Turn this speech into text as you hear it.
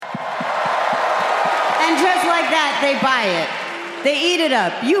just like that, they buy it. They eat it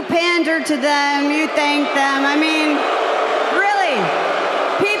up. You pander to them. You thank them. I mean, really,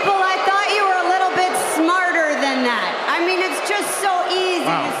 people, I thought you were a little bit smarter than that. I mean, it's just so easy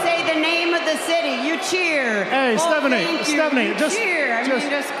to say the name of the city. You cheer. Hey, Stephanie, just cheer. I mean,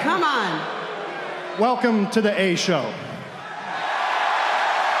 just come on. Welcome to the A Show.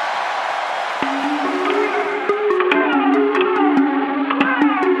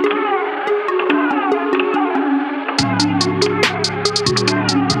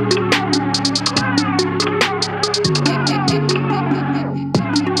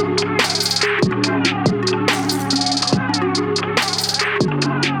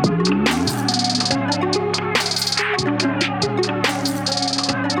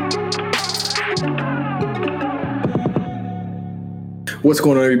 What's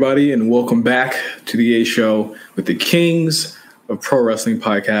going on, everybody, and welcome back to the A Show with the Kings of Pro Wrestling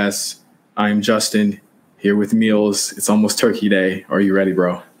Podcasts. I'm Justin, here with Meelz. It's almost Turkey Day. Are you ready,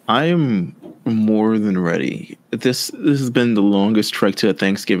 bro? I am more than ready. This has been the longest trek to a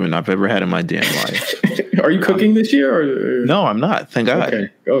Thanksgiving I've ever had in my damn life. Are you cooking this year? Or? No, I'm not. Thank God. Okay.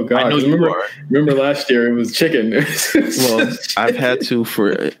 Oh, God. I know you are. Remember last year it was chicken. Well, I've had to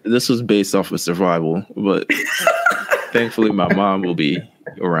this was based off of survival, but thankfully my mom will be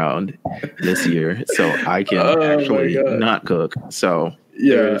around this year, so I can actually not cook. So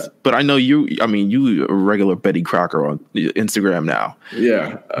yeah, but I know you a regular Betty Crocker on Instagram now.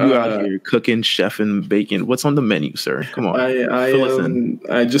 Yeah, you out here cooking, chefing, baking. What's on the menu, sir? Come on.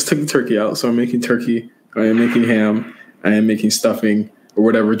 I just took the turkey out, so I'm making turkey. I am making ham. I am making stuffing or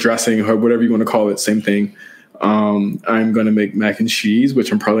whatever, dressing or whatever you want to call it. Same thing. I'm going to make mac and cheese, which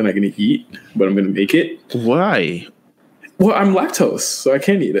I'm probably not going to eat, but I'm going to make it. Why? Well, I'm lactose, so I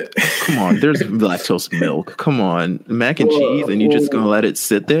can't eat it. Come on, there's lactose milk. Come on, mac and cheese, and you're just gonna let it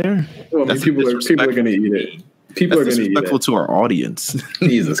sit there? Well, I mean, people are gonna eat it. People are gonna eat it. Disrespectful to our audience.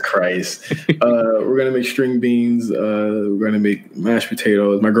 Jesus Christ. We're gonna make string beans. We're gonna make mashed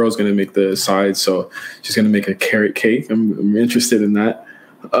potatoes. My girl's gonna make the sides, so she's gonna make a carrot cake. I'm interested in that.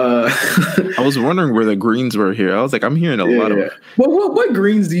 I was wondering where the greens were here. I was like, I'm hearing a lot of. What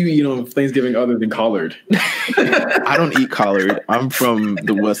greens do you eat on Thanksgiving other than collard? I don't eat collard. I'm from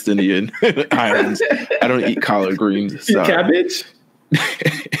the West Indian Islands. I don't eat collard greens. So. Cabbage.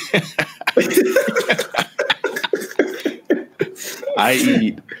 I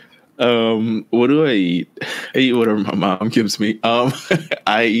eat. What do I eat? I eat whatever my mom gives me.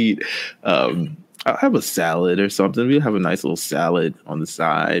 I eat. I'll have a salad or something. We'll have a nice little salad on the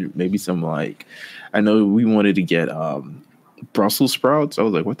side. Maybe some I know we wanted to get Brussels sprouts. I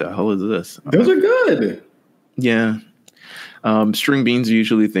was like, what the hell is this? Those are good. Yeah. String beans are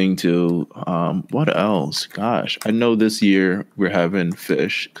usually a thing too. What else? Gosh, I know this year we're having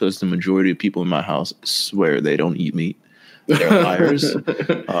fish because the majority of people in my house swear they don't eat meat. They're liars.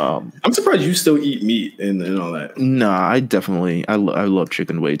 I'm surprised you still eat meat and all that. Nah, I love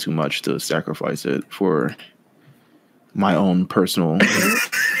chicken way too much to sacrifice it for my own personal.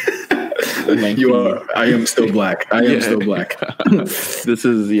 You are. I am still black. I am still black.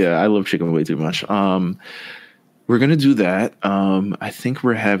 I love chicken way too much. We're gonna do that. I think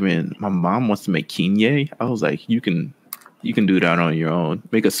my mom wants to make quinoa. I was like, you can do that on your own.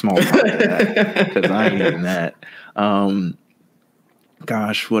 Make a small pot of that because I ain't eating that.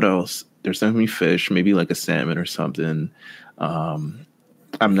 Gosh, what else? There's gonna be fish, maybe like a salmon or something. I'm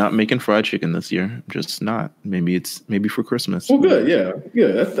not making fried chicken this year. I'm just not. Maybe for Christmas. Well, good.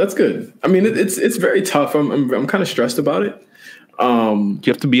 Yeah. That's good. I mean, it's very tough. I'm kind of stressed about it. You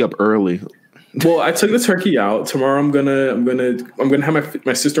have to be up early. Well, I took the turkey out. Tomorrow I'm gonna have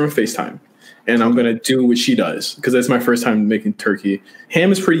my sister on FaceTime, and I'm gonna do what she does because that's my first time making turkey.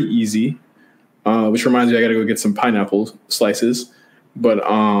 Ham is pretty easy, which reminds me I gotta go get some pineapple slices. But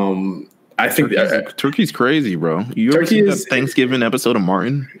I think turkey's crazy, bro. You ever seen that Thanksgiving episode of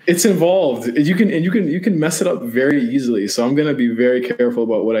Martin? It's involved. You can mess it up very easily. So I'm gonna be very careful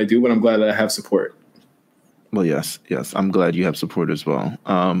about what I do, but I'm glad that I have support. Well, yes. I'm glad you have support as well.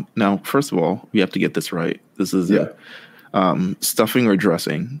 Now, first of all, we have to get this right. This is stuffing or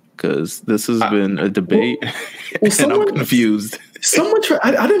dressing, because this has been a debate, and I'm confused.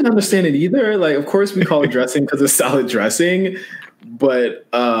 I didn't understand it either. Like, of course, we call it dressing because it's salad dressing, but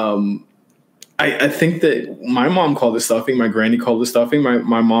I think that my mom called it stuffing. My granny called it stuffing.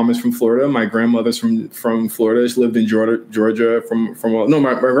 My mom is from Florida. My grandmother's from Florida. She lived in Georgia.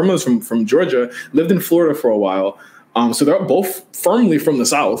 My grandmother's from Georgia. Lived in Florida for a while. So they're both firmly from the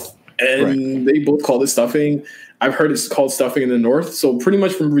South, and they both called it stuffing. I've heard it's called stuffing in the North. So pretty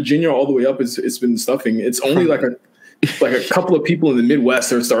much from Virginia all the way up, it's been stuffing. It's only like a couple of people in the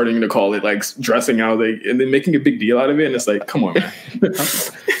Midwest are starting to call it like dressing how and then making a big deal out of it. And it's like, come on, man.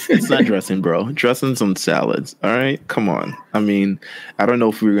 It's not dressing, bro. Dressing's on salads. All right, come on. I mean, I don't know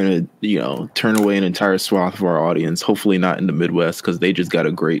if we're gonna, turn away an entire swath of our audience. Hopefully not in the Midwest because they just got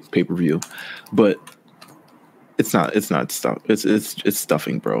a great pay-per-view. But it's not stuff. It's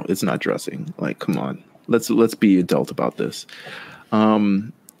stuffing, bro. It's not dressing. Like, come on. Let's be adult about this.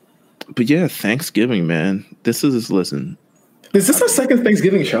 But yeah, Thanksgiving, man. Listen. Is this our second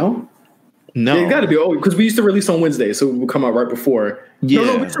Thanksgiving show? No. Yeah, it got to be. Oh, because we used to release on Wednesday, so it would come out right before. Yeah.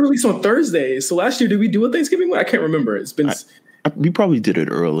 No, we used to release on Thursday. So last year, did we do a Thanksgiving one? I can't remember. It's been. We probably did it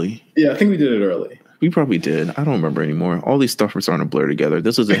early. Yeah, I think we did it early. We probably did. I don't remember anymore. All these stuff are starting to blur together.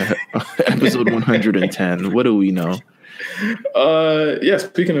 This is episode 110. What do we know? Yeah,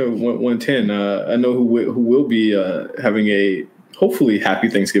 speaking of 110, I know who will be having a hopefully happy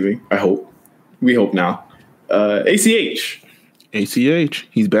Thanksgiving. I hope. We hope now. ACH.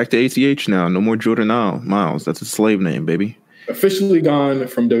 He's back to ACH now. No more Jordan Miles. That's a slave name, baby. Officially gone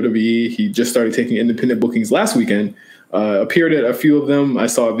from WWE. He just started taking independent bookings last weekend. Appeared at a few of them. I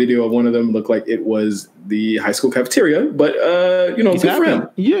saw a video of one of them. Looked like it was the high school cafeteria, but he's good happy. for him.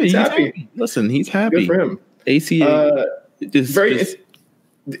 Yeah, he's happy. Listen, he's happy. Good for him. ACH is very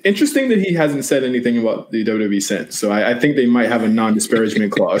interesting that he hasn't said anything about the WWE since. So I think they might have a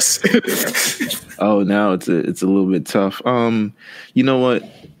non-disparagement clause. Oh, now it's a little bit tough. You know what?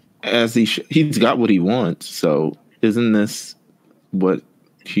 As he's got what he wants. So isn't this what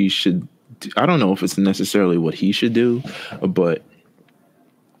he should? I don't know if it's necessarily what he should do, but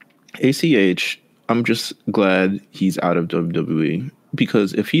ACH, I'm just glad he's out of WWE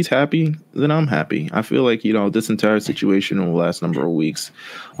because if he's happy, then I'm happy. I feel like, this entire situation in the last number of weeks.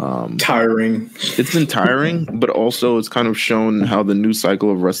 Tiring. It's been tiring, but also it's kind of shown how the new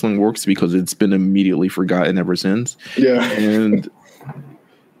cycle of wrestling works because it's been immediately forgotten ever since. Yeah. And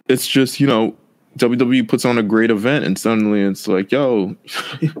it's just, WWE puts on a great event and suddenly it's like, yo,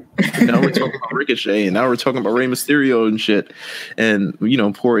 now we're talking about Ricochet and now we're talking about Rey Mysterio and shit. And,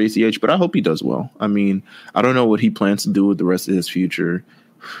 poor ACH, but I hope he does well. I mean, I don't know what he plans to do with the rest of his future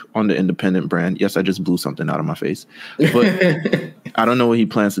on the independent brand. Yes, I just blew something out of my face. But I don't know what he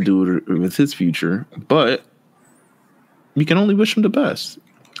plans to do with his future. But we can only wish him the best.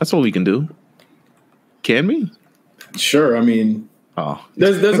 That's all we can do. Can we? Sure. I mean,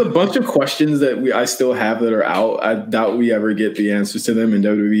 there's a bunch of questions that I still have that are out. I doubt we ever get the answers to them, and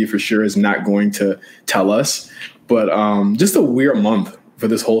WWE for sure is not going to tell us. But just a weird month for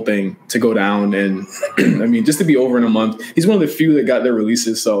this whole thing to go down, and I mean, just to be over in a month. He's one of the few that got their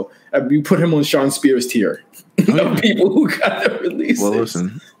releases, so we put him on Sean Spears' tier of people who got their releases. Well,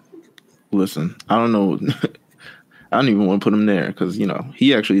 listen. I don't know. I don't even want to put him there because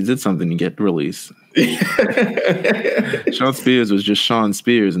he actually did something to get released. Sean Spears was just Sean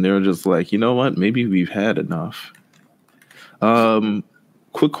Spears, and they were just like, you know what? Maybe we've had enough.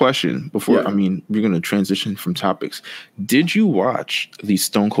 Quick question before we're going to transition from topics. Did you watch the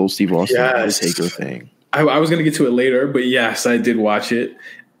Stone Cold Steve Austin Undertaker thing? I was going to get to it later, but yes, I did watch it.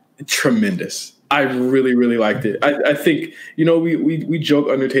 Tremendous. I really, really liked it. I think, we joke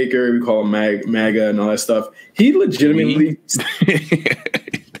Undertaker, we call him MAGA and all that stuff. He legitimately...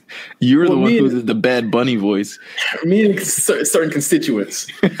 You're the one who's the Bad Bunny voice. Me and certain constituents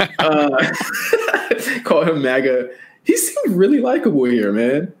call him MAGA. He seemed really likable here,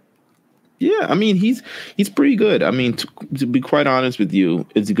 man. Yeah, I mean, he's pretty good. I mean, to be quite honest with you,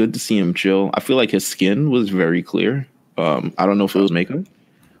 it's good to see him chill. I feel like his skin was very clear. I don't know if it was makeup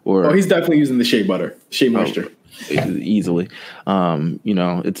or... he's definitely using the shea moisture. Easily.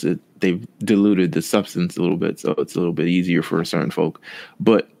 They've diluted the substance a little bit, so it's a little bit easier for certain folk.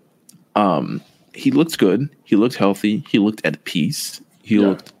 But he looked good. He looked healthy. He looked at peace. He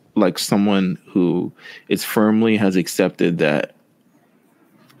looked like someone who has accepted that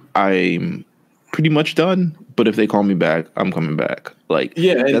I'm pretty much done. But if they call me back, I'm coming back. Like,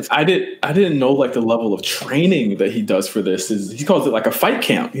 and I didn't know like the level of training that he does for this. He calls it like a fight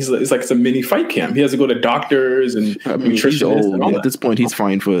camp. It's like a mini fight camp. He has to go to doctors and nutritionists. He's old. And all at this point, he's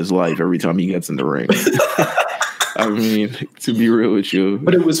fighting for his life every time he gets in the ring. I mean, to be real with you.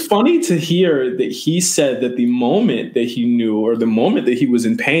 But it was funny to hear that he said that the moment that he knew or the moment that he was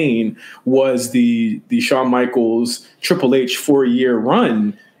in pain was the Shawn Michaels Triple H 4-year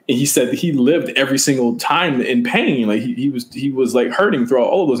run. And he said that he lived every single time in pain. Like he was like hurting throughout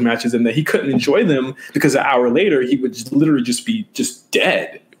all of those matches and that he couldn't enjoy them because an hour later he would literally just be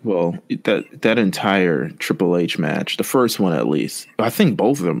dead. Well, that entire Triple H match, the first one at least, I think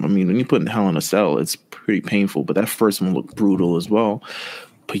both of them, I mean, when you put in Hell in a Cell, it's pretty painful, but that first one looked brutal as well.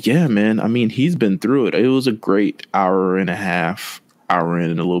 But yeah, man, I mean, he's been through it. It was a great hour and a half, hour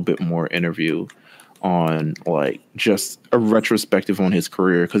and a little bit more interview on like just a retrospective on his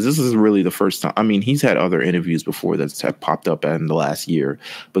career, because this is really the first time. I mean, he's had other interviews before that's have popped up in the last year,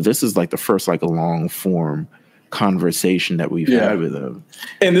 but this is like the first like a long form conversation that we've had with him.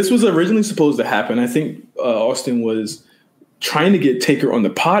 And this was originally supposed to happen. I think Austin was trying to get Taker on the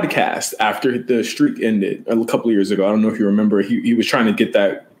podcast after the streak ended a couple of years ago. I don't know if you remember. He was trying to get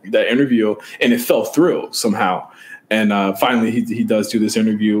that interview, and it fell through somehow. And finally, he does do this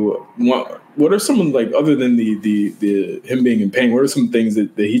interview. What are some, like, other than the him being in pain, what are some things that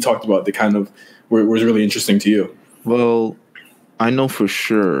he talked about that kind of was really interesting to you? Well, I know for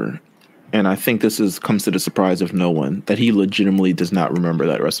sure, and I think this comes to the surprise of no one, that he legitimately does not remember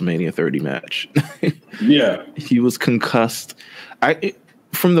that WrestleMania 30 match. Yeah. He was concussed.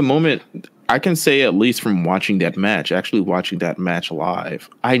 From the moment, I can say at least from watching that match, actually watching that match live,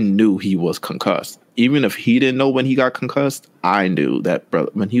 I knew he was concussed. Even if he didn't know when he got concussed, I knew that,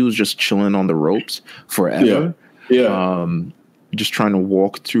 brother, when he was just chilling on the ropes forever, just trying to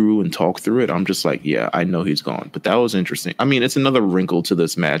walk through and talk through it, I'm just like, yeah, I know he's gone. But that was interesting. I mean, it's another wrinkle to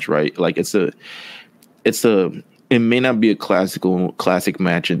this match, right? Like it may not be a classic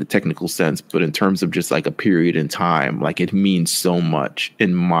match in the technical sense, but in terms of just like a period in time, like it means so much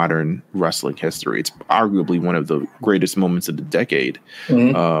in modern wrestling history. It's arguably one of the greatest moments of the decade.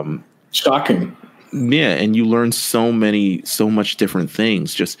 Mm-hmm. Shocking. Yeah, and you learn so much different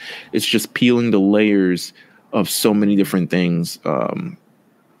things. It's just peeling the layers of so many different things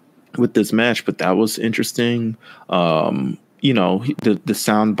with this match. But that was interesting. You know, the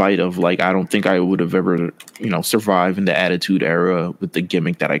sound bite of like, I don't think I would have ever, survived in the Attitude Era with the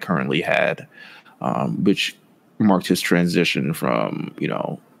gimmick that I currently had, which marked his transition from,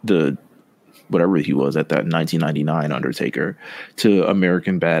 the whatever he was at that 1999 Undertaker to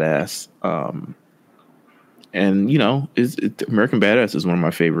American Badass. And, American Badass is one of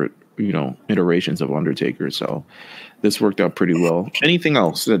my favorite, iterations of Undertaker. So this worked out pretty well. Anything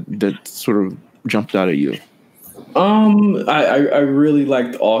else that sort of jumped out at you? I really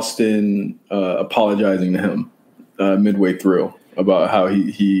liked Austin apologizing to him midway through about how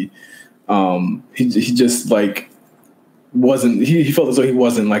he just like wasn't, he felt as though he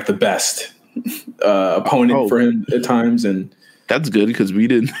wasn't like the best opponent for him at times. And that's good, because we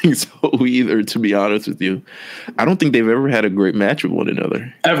didn't think so either, to be honest with you. I don't think they've ever had a great match with one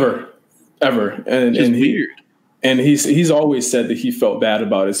another. Ever. And weird. And he's always said that he felt bad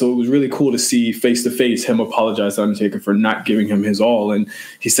about it. So it was really cool to see face to face him apologize to Undertaker for not giving him his all. And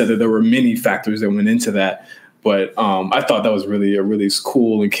he said that there were many factors that went into that. But I thought that was really a really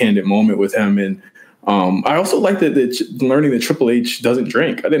cool and candid moment with him. And I also liked that learning that Triple H doesn't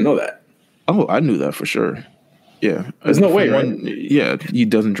drink. I didn't know that. Oh, I knew that for sure. Yeah. There's no way, right? Yeah, he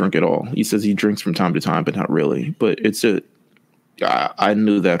doesn't drink at all. He says he drinks from time to time, but not really. But I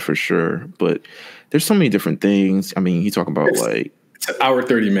knew that for sure. But there's so many different things. I mean, he's talking about it's an hour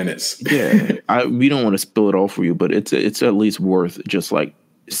 30 minutes. Yeah, we don't want to spill it all for you, but it's at least worth just like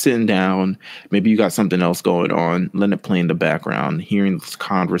sitting down. Maybe you got something else going on, letting it play in the background, hearing this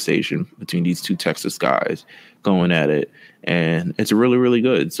conversation between these two Texas guys going at it, and it's really, really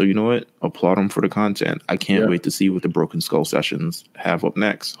good. So you know what? Applaud them for the content. I can't wait to see what the Broken Skull Sessions have up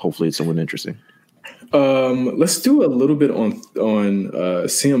next. Hopefully, it's someone interesting. Let's do a little bit on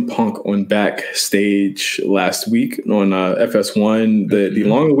CM Punk on Backstage last week on FS1. The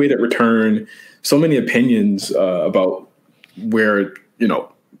long-awaited return. So many opinions about where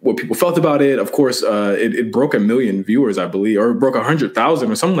what people felt about it. Of course, it broke 1 million viewers, I believe, or it broke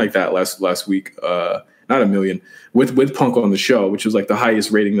 100,000 or something like that last week. Not 1 million with Punk on the show, which was like the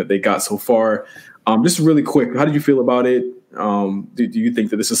highest rating that they got so far. Just really quick, how did you feel about it? Do you think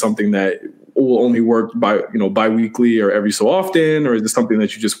that this is something that will only work bi-weekly or every so often, or is this something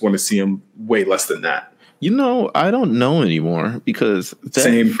that you just want to see him way less than that? I don't know anymore, because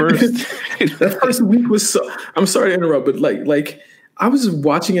that first week was so. I'm sorry to interrupt, but like I was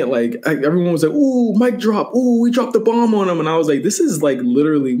watching it, like everyone was like, "Ooh, mic drop! Ooh, we dropped the bomb on him," and I was like, "This is like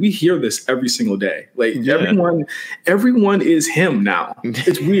literally we hear this every single day. Like everyone is him now.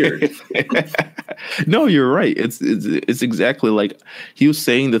 It's weird." No, you're right. It's exactly like he was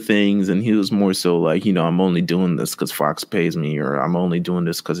saying the things, and he was more so like, I'm only doing this because Fox pays me, or I'm only doing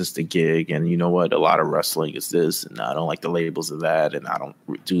this because it's the gig, and you know what? A lot of wrestling is this, and I don't like the labels of that, and I don't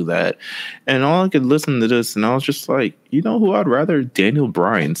do that. And all I could listen to this, and I was just like, you know who I'd rather? Daniel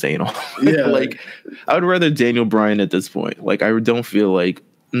Bryan saying all. Yeah. Like I would rather Daniel Bryan at this point. Like I don't feel like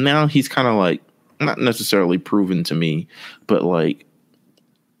now he's kind of like not necessarily proven to me, but like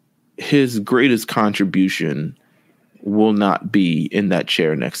his greatest contribution will not be in that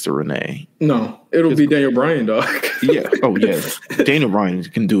chair next to Renee. No, it'll be Daniel Bryan, dog. Yeah. Oh, yeah. Daniel Bryan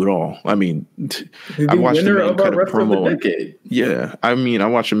can do it all. I mean, I watched the man cut a promo. Yeah. I mean, I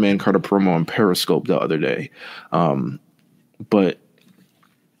watched a man cut a promo on Periscope the other day. But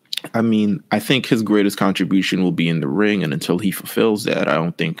I mean, I think his greatest contribution will be in the ring. And until he fulfills that, I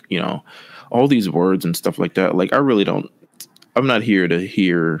don't think, all these words and stuff like that. Like, I'm not here to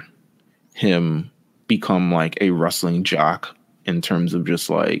hear him become like a wrestling jock in terms of just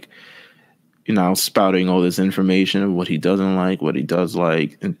like, spouting all this information of what he doesn't like, what he does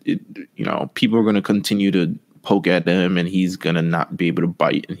like. And people are going to continue to poke at him and he's going to not be able to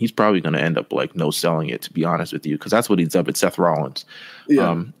bite. And he's probably going to end up like no selling it, to be honest with you, because that's what he's up at Seth Rollins.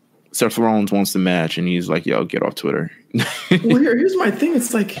 Yeah. Seth Rollins wants the match and he's like, yo, get off Twitter. Well, here's my thing.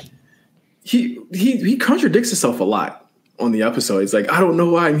 It's like he contradicts himself a lot on the episode. He's like, I don't know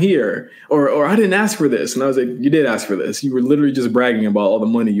why I'm here, or I didn't ask for this. And I was like, you did ask for this. You were literally just bragging about all the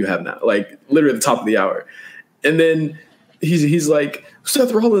money you have now, like literally at the top of the hour. And then he's like,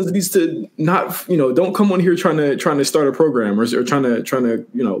 Seth Rollins needs to not, don't come on here trying to start a program or trying to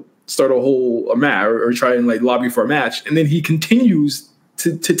start a match or try and like lobby for a match. And then he continues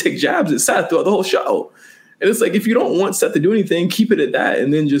to take jabs at Seth throughout the whole show. And it's like, if you don't want Seth to do anything, keep it at that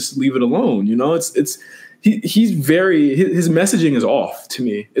and then just leave it alone. His messaging is off to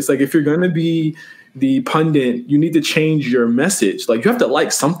me. It's like, if you're going to be the pundit, you need to change your message. Like, you have to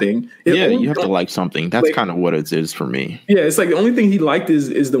like something. You have to like something. That's like, kind of what it is for me. Yeah. It's like the only thing he liked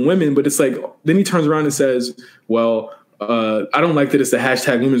is the women, but it's like, then he turns around and says, well, I don't like that it's the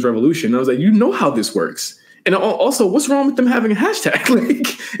hashtag women's revolution. And I was like, how this works. And also, what's wrong with them having a hashtag?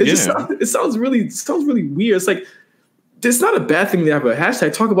 Like, it sounds really weird. It's like, it's not a bad thing to have a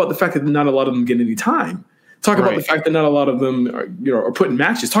hashtag. Talk about the fact that not a lot of them get any time. Talk about the fact that not a lot of them are put in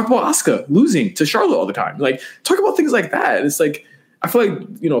matches. Talk about Asuka losing to Charlotte all the time. Like, talk about things like that. It's like, I feel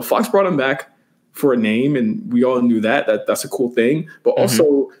like, Fox brought him back for a name and we all knew that's a cool thing. But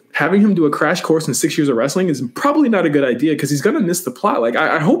also having him do a crash course in 6 years of wrestling is probably not a good idea because he's going to miss the plot. Like,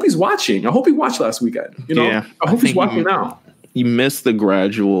 I hope he's watching. I hope he watched last weekend. I hope he's watching now. You missed the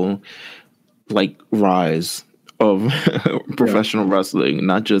gradual like rise of professional wrestling,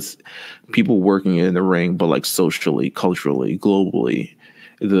 not just people working in the ring, but like socially, culturally, globally,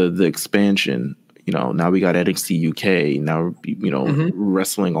 the expansion. Now we got NXT UK. Now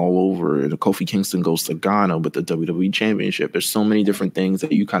wrestling all over. The Kofi Kingston goes to Ghana with the WWE Championship. There's so many different things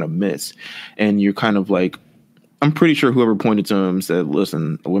that you kind of miss, and you're kind of like, I'm pretty sure whoever pointed to him said,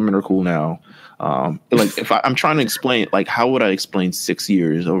 "Listen, the women are cool now." Like, if I'm trying to explain, like, how would I explain 6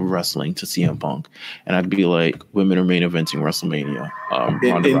 years of wrestling to CM Punk? And I'd be like, women are main eventing WrestleMania.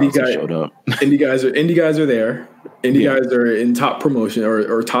 Ronda Rousey showed up. Indie guys are there. Indie guys are in top promotion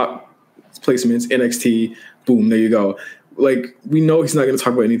or top placements. NXT, boom, there you go. Like, we know he's not going to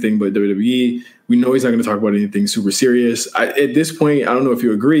talk about anything but WWE. We know he's not going to talk about anything super serious. At this point, I don't know if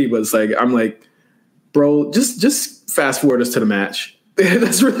you agree, but it's like, I'm like, bro, just fast forward us to the match.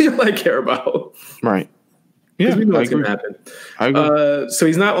 That's really all I care about. Right. Yeah, we know what's going to happen. I agree. So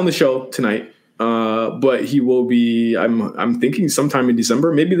he's not on the show tonight, but he will be. I'm thinking sometime in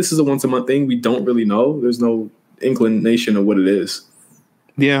December. Maybe this is a once a month thing. We don't really know. There's no inclination of what it is.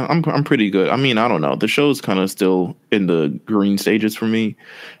 Yeah, I'm pretty good. I mean, I don't know. The show's kind of still in the green stages for me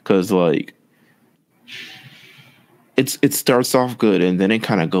because like it starts off good and then it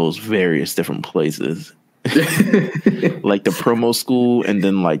kind of goes various different places. Like the promo school and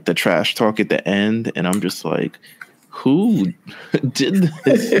then like the trash talk at the end, and I'm just like, who did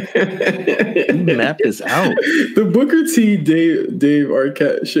this? Who mapped this out? The Booker T Dave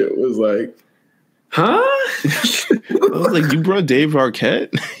Arquette shit was like, huh? I was like, you brought Dave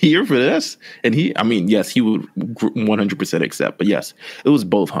Arquette here for this? And yes, he would 100% accept, but yes, it was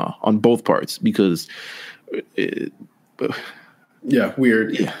both, on both parts because yeah,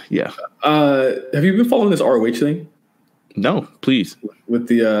 weird. Yeah. Have you been following this ROH thing? No, please. With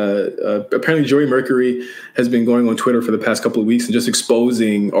the apparently Joey Mercury has been going on Twitter for the past couple of weeks and just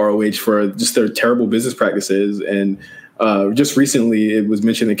exposing ROH for just their terrible business practices. And just recently, it was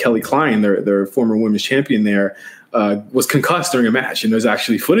mentioned that Kelly Klein, their former women's champion there, was concussed during a match, and there's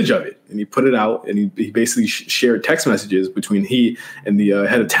actually footage of it. And he put it out, and he basically shared text messages between he and the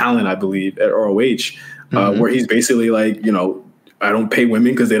head of talent, I believe, at ROH, where he's basically like, I don't pay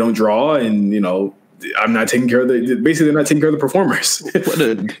women because they don't draw, and I'm not taking care of basically they're not taking care of the performers. What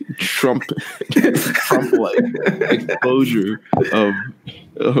a Trump like exposure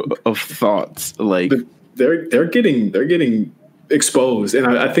of thoughts. Like they're getting exposed. And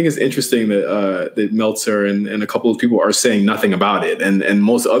I think it's interesting that Meltzer and a couple of people are saying nothing about it. And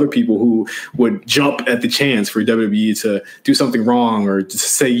most other people who would jump at the chance for WWE to do something wrong or to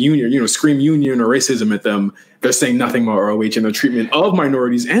say union, scream union or racism at them, they're saying nothing about ROH and their treatment of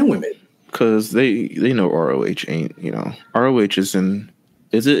minorities and women. Because they know ROH ain't, ROH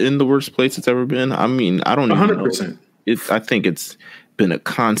is it in the worst place it's ever been? I mean, I don't even 100%. know. I think it's been a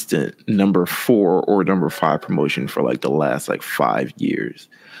constant number 4 or number 5 promotion for like the last 5 years.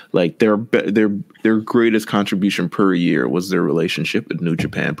 Like their greatest contribution per year was their relationship with New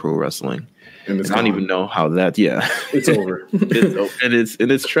Japan Pro Wrestling. And I don't even know how that. Yeah, it's over.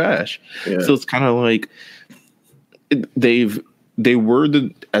 it's trash. Yeah. So it's kind of like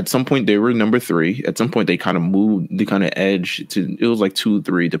at some point they were number 3. At some point they kind of moved, they kind of edged to, it was like 2,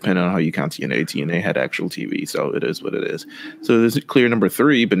 3, depending on how you count TNA. TNA had actual TV, so it is what it is. So there's a clear number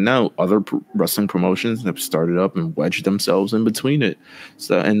 3, but now other wrestling promotions have started up and wedged themselves in between it.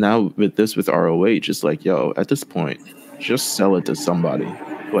 So, and now with ROH, it's like, yo, at this point, just sell it to somebody.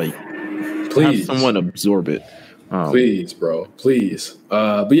 Like, please, have someone absorb it. Please, bro, please.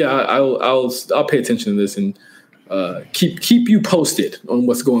 But yeah, I'll pay attention to this and keep you posted on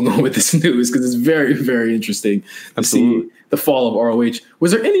what's going on with this news, because it's very, very interesting to see the fall of ROH.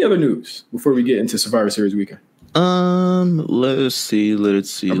 Was there any other news before we get into Survivor Series weekend? Let's see.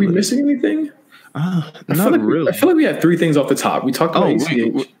 Are we missing anything? Not really. I feel like we had 3 things off the top. We talked about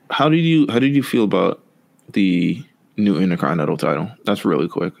ACH. Wait. How did you feel about the new Intercontinental title? That's really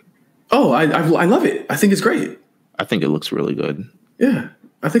quick. Oh, I love it. I think it's great. I think it looks really good. Yeah,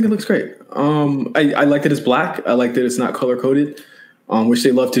 I think it looks great. I like that it's black. I like that it's not color coded, which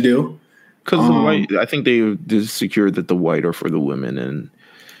they love to do. Because the white, I think they secured that the white are for the women. And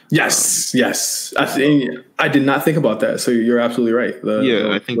yes. I did not think about that. So you're absolutely right.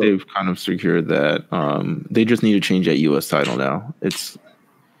 I think they've kind of secured that. They just need to change that U.S. title now. It's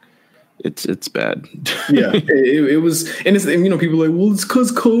bad. Yeah, it was, and it's, people are like, well, it's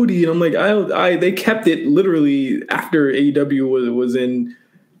because Cody, and I'm like, they kept it literally after AEW was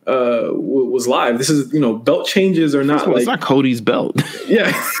live. This is, belt changes are not it's not Cody's belt.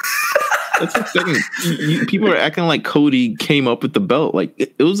 Yeah. That's the thing. People are acting like Cody came up with the belt. Like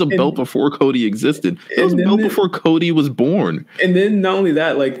it was a belt before Cody existed. It was a belt before Cody was born. And then not only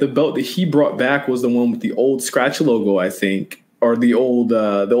that, like the belt that he brought back was the one with the old scratch logo, I think, or the old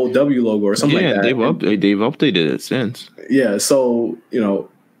W logo or something like that. They've updated it since. Yeah, so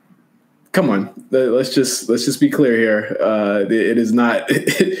come on, let's just be clear here. It is not.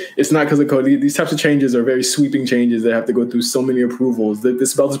 It's not because of Cody. These types of changes are very sweeping changes that have to go through so many approvals.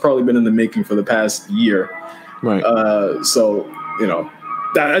 This belt has probably been in the making for the past year. Right. So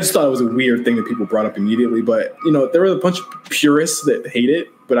I just thought it was a weird thing that people brought up immediately. But there were a bunch of purists that hate it.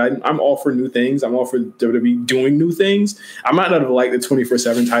 But I'm all for new things. I'm all for WWE doing new things. I might not have liked the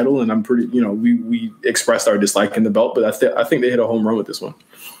 24/7 title, and I'm pretty. We expressed our dislike in the belt, but I think they hit a home run with this one.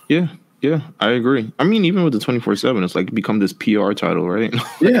 Yeah, I agree. I mean, even with the 24/7, it's like become this PR title, right?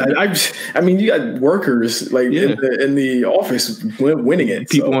 Yeah, I mean, you got workers like in the office winning it.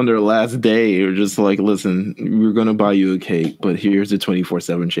 People on their last day are just like, listen, we're going to buy you a cake, but here's the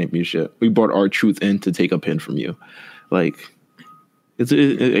 24/7 championship. We brought our truth in to take a pin from you. Like,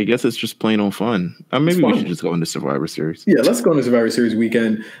 I guess it's just plain old fun. Maybe we should just go into Survivor Series. Yeah, let's go into Survivor Series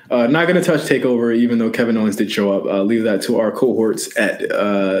weekend. Not going to touch TakeOver, even though Kevin Owens did show up. Leave that to our cohorts at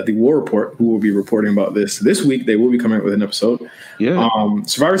the War Report, who will be reporting about this week. They will be coming out with an episode. Yeah.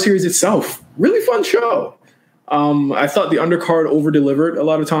 Survivor Series itself, really fun show. I thought the undercard over-delivered a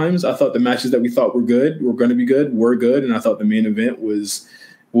lot of times. I thought the matches that we thought were good, were going to be good, were good. And I thought the main event was,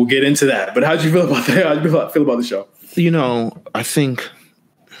 we'll get into that. But how'd you feel about that? How'd you feel about the show? I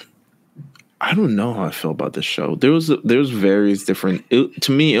don't know how I feel about this show. There was various different.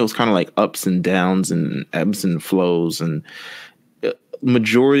 To me, it was kind of like ups and downs and ebbs and flows. And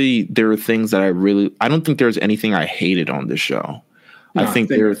majority, there are things that I don't think there's anything I hated on this show. No, I think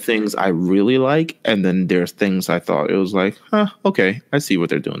there are things I really like, and then there's things I thought it was like, okay, I see what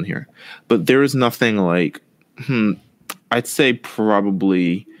they're doing here. But there is nothing like, I'd say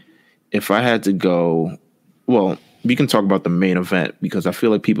probably if I had to go, well, we can talk about the main event because I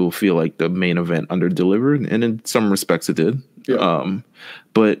feel like people feel like the main event under-delivered, and in some respects it did. Yeah.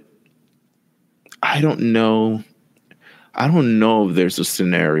 But I don't know. I don't know if there's a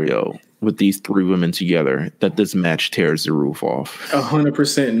scenario with these 3 women together that this match tears the roof off.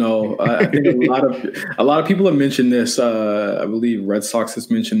 100% no. I think a lot of people have mentioned this. I believe Red Sox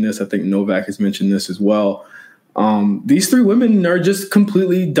has mentioned this. I think Novak has mentioned this as well. These 3 women are just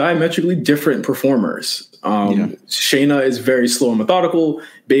completely diametrically different performers. Shayna is very slow and methodical.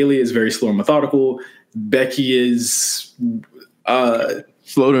 Bayley is very slow and methodical. Becky is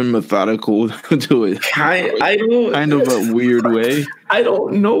Slow and methodical to it. Kind of a weird way. I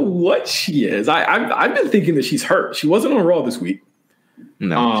don't know what she is. I've been thinking that she's hurt. She wasn't on Raw this week.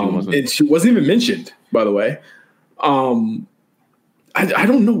 No, she wasn't. And she wasn't even mentioned, by the way. I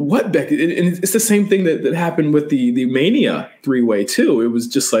don't know what Becky, and it's the same thing that happened with the Mania 3-way too. It was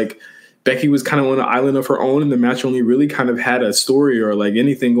just like Becky was kind of on an island of her own, and the match only really kind of had a story or like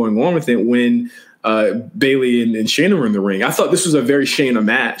anything going on with it when Bayley and Shayna were in the ring. I thought this was a very Shayna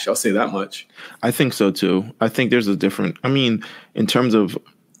match. I'll say that much. I think so too. I think there's a different. I mean, in terms of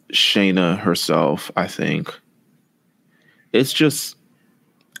Shayna herself, I think it's just.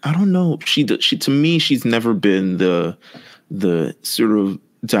 I don't know. She to me, she's never been the sort of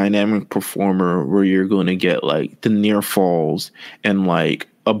dynamic performer where you're going to get like the near falls and like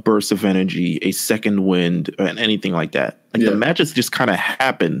a burst of energy, a second wind, and anything like that. Like the matches just kind of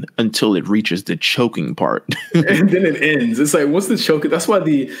happen until it reaches the choking part. And then it ends. It's like, what's the choke? That's why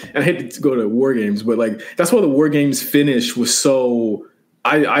and I hate to go to War Games, but like, that's why the War Games finish was so,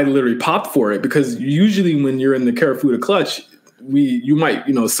 I literally popped for it, because usually when you're in the Karafuda clutch, you might,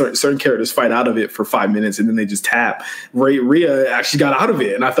 certain characters fight out of it for 5 minutes and then they just tap. Rhea actually got out of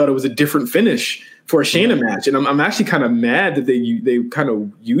it, and I thought it was a different finish for a Shayna match. And I'm actually kind of mad that they kind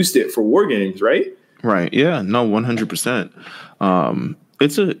of used it for War Games, right? Right. Yeah. No. 100%.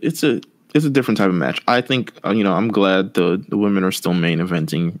 It's a different type of match. I think I'm glad the women are still main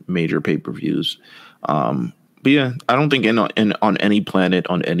eventing major pay-per-views. But yeah, I don't think on any planet,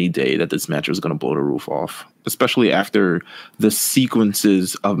 on any day, that this match was going to blow the roof off, especially after the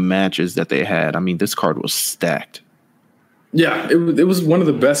sequences of matches that they had. I mean, this card was stacked. Yeah, it was one of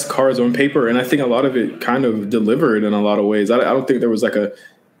the best cards on paper, and I think a lot of it kind of delivered in a lot of ways. I don't think there was like a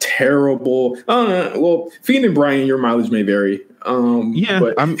terrible. Well, Fiend and Bryan, your mileage may vary.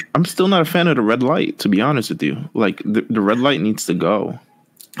 But I'm still not a fan of the red light, to be honest with you. Like the red light needs to go.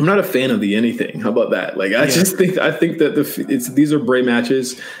 I'm not a fan of the anything. How about that? Like, I think that these are Bray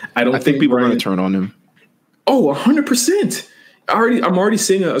matches. I think people are going to turn on him. Oh, 100%. I'm already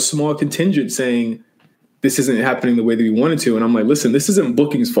seeing a small contingent saying this isn't happening the way that we wanted to. And I'm like, listen, this isn't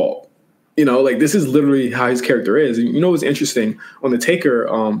booking's fault. Like, this is literally how his character is. And what's interesting on the Taker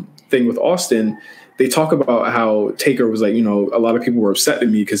thing with Austin, they talk about how Taker was like, a lot of people were upset at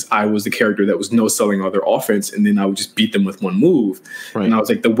me because I was the character that was no-selling all their offense, and then I would just beat them with one move. Right. And I was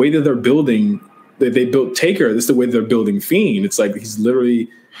like, the way that they're building, that they built Taker, this is the way they're building Fiend. It's like he's literally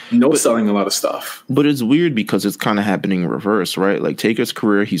no-selling a lot of stuff. But it's weird because it's kind of happening in reverse, right? Like Taker's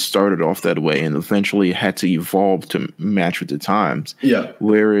career, he started off that way and eventually had to evolve to match with the times. Yeah.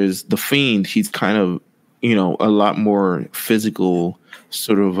 Whereas the Fiend, he's kind of, a lot more physical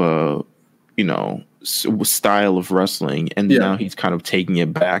sort of style of wrestling, and now he's kind of taking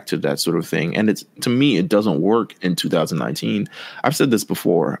it back to that sort of thing. And to me, it doesn't work in 2019. I've said this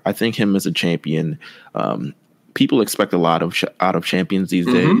before. I think him as a champion, people expect a lot out of champions these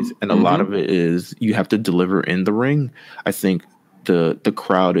days, and a lot of it is you have to deliver in the ring. I think the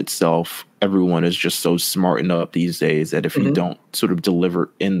crowd itself, everyone is just so smartened up these days that if you don't sort of deliver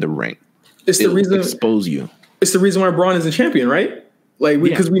in the ring, it'll expose you. It's the reason why Braun is a champion, right? Like,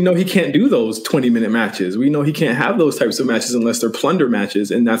 because we know he can't do those 20-minute matches. We know he can't have those types of matches unless they're plunder matches,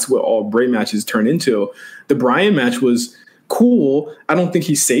 and that's what all Bray matches turn into. The Bryan match was cool. I don't think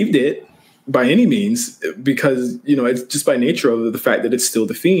he saved it by any means because, it's just by nature of the fact that it's still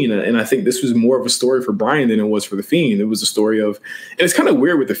the Fiend. And I think this was more of a story for Bryan than it was for the Fiend. It was a story of, and it's kind of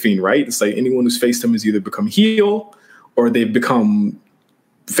weird with the Fiend, right? It's like anyone who's faced him has either become heel or they've become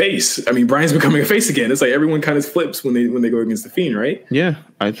face. I mean, Bryan's becoming a face again. It's like everyone kind of flips when they go against the Fiend, right? Yeah,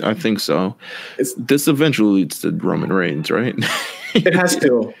 I think so. This eventually leads to Roman Reigns, right? It has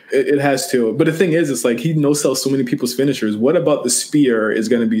to. It has to. But the thing is, it's like he no-sells so many people's finishers. What about the spear is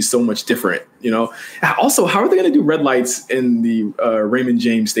going to be so much different? Also, how are they going to do red lights in the Raymond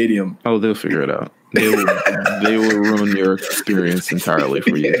James Stadium? Oh, they'll figure it out. They will ruin your experience entirely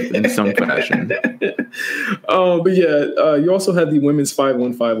for you in some fashion. But you also had the women's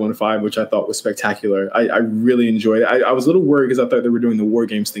 5-1-5-1-5, which I thought was spectacular. I really enjoyed it. I was a little worried because I thought they were doing the War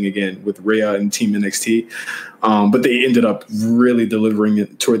Games thing again with Rhea and Team NXT. But they ended up really delivering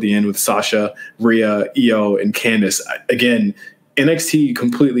it toward the end with Sasha, Rhea, Io, and Candice. Again, NXT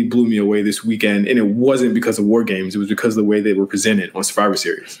completely blew me away this weekend, and it wasn't because of War Games. It was because of the way they were presented on Survivor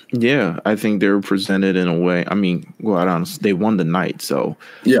Series. Yeah, I think they were presented in a way. I mean, quite honestly, they won the night, so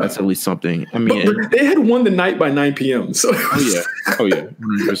that's at least something. I mean, but they had won the night by 9 p.m. So oh yeah,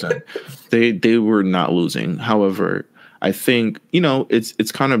 100%. They were not losing. However, I think,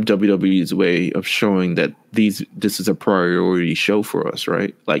 it's kind of WWE's way of showing that this is a priority show for us,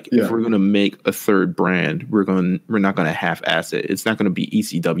 right? Like if we're going to make a third brand, we're not going to half-ass it. It's not going to be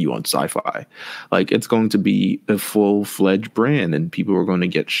ECW on Sci-Fi. Like it's going to be a full-fledged brand, and people are going to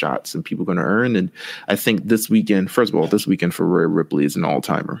get shots and people are going to earn. And I think this weekend for Rhea Ripley is an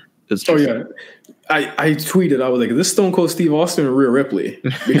all-timer. I tweeted, I was like, is this Stone Cold Steve Austin or Rhea Ripley?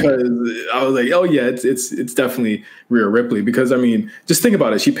 Because I was like, oh yeah, it's definitely Rhea Ripley. Because I mean, just think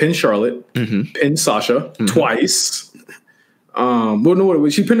about it. She pinned Charlotte, pinned Sasha twice. She pinned her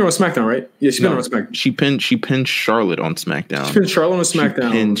on SmackDown, right? Yeah, she pinned her on SmackDown. She pinned Charlotte on SmackDown. She pinned Charlotte on SmackDown.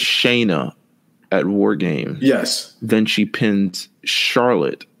 She pinned Shayna at War Games. Yes. Then she pinned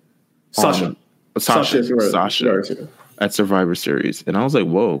Charlotte. Sasha. At Survivor Series, and I was like,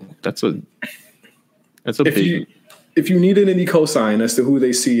 "Whoa, that's a big." If you needed any cosign as to who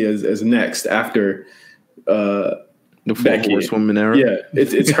they see as next after the Becky, Horsewoman era, yeah,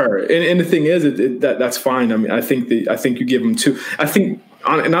 it's her. And the thing is, that's fine. I mean, I think you give them two. I think,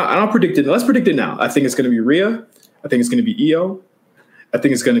 and I'll predict it. Let's predict it now. I think it's going to be Rhea. I think it's going to be Io. I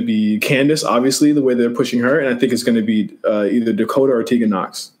think it's going to be Candice. Obviously, the way they're pushing her, and I think it's going to be either Dakota or Tegan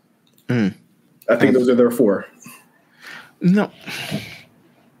Nox. I think those are their four. No,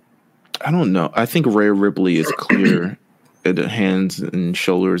 I don't know. I think Rhea Ripley is clear at the hands and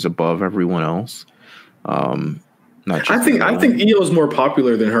shoulders above everyone else. I think Io is more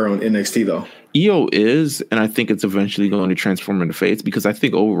popular than her on NXT though. Io is, and I think it's eventually going to transform into face, because I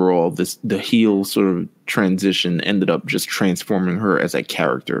think overall the heel sort of transition ended up just transforming her as a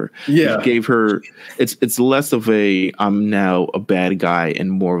character. Yeah, it gave her it's less of a I'm now a bad guy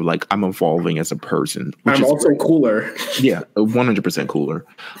and more of like I'm evolving as a person. I'm also great. Cooler. Yeah, 100% cooler.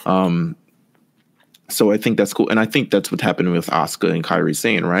 So I think that's cool, and I think that's what happened with Asuka and Kairi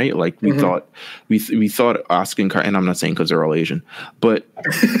Sane, right? Like we thought Asuka and Kairi, and I'm not saying because they're all Asian, but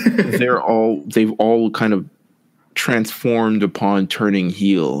they've all kind of transformed upon turning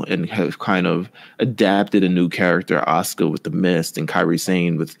heel and have kind of adapted a new character. Asuka with the Mist, and Kairi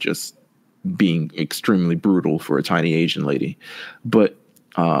Sane with just being extremely brutal for a tiny Asian lady. But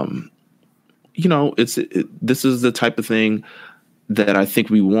this is the type of thing that I think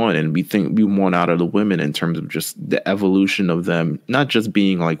we want, and we think we want out of the women in terms of just the evolution of them, not just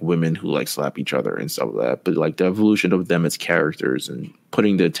being like women who like slap each other and stuff like that, but like the evolution of them as characters and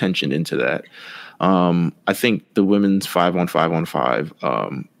putting the attention into that. I think the women's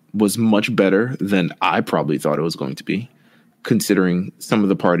 5-on-5 was much better than I probably thought it was going to be, considering some of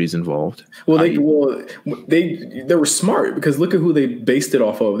the parties involved. They were smart, because look at who they based it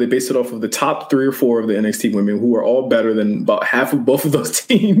off of. They based it off of the top 3 or 4 of the NXT women, who were all better than about half of both of those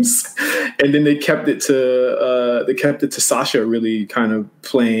teams, and then they kept it to Sasha really kind of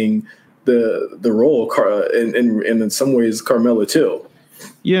playing the role, and in some ways Carmella too.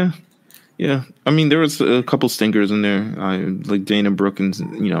 Yeah. Yeah, I mean, there was a couple stinkers in there, like Dana Brooke and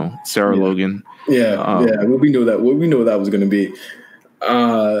Sarah Logan. Yeah. We knew that. We knew what that was going to be.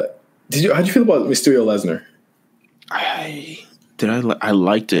 How'd you feel about Mysterio Lesnar? I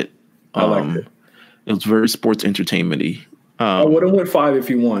liked it. I liked it. It was very sports entertainment-y. I would have went 5 if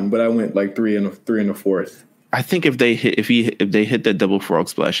he won, but I went like 3 and a fourth. I think if they hit that double frog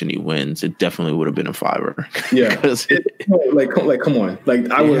splash and he wins, it definitely would have been a 5er. Yeah, come on, like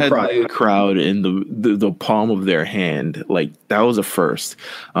I would have cried. The crowd in the palm of their hand, like that was a first.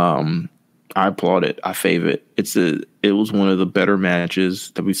 I applaud it. I favor it. It was one of the better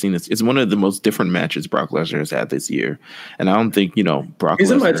matches that we've seen. It's one of the most different matches Brock Lesnar has had this year, and I don't think Brock.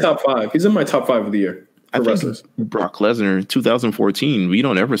 He's in my top 5. He's in my top 5 of the year. I think Brock Lesnar, 2014, we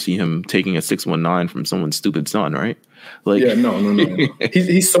don't ever see him taking a 619 from someone's stupid son, right? Like, yeah, no.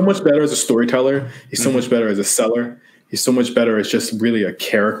 He's so much better as a storyteller. He's so much better as a seller. He's so much better as just really a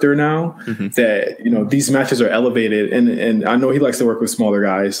character now that, these matches are elevated. And I know he likes to work with smaller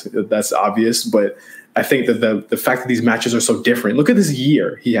guys. That's obvious. But I think that the fact that these matches are so different. Look at this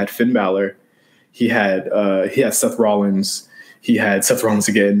year. He had Finn Balor. He had Seth Rollins. He had Seth Rollins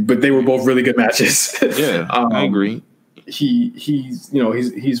again, but they were both really good matches. Yeah, I agree. He's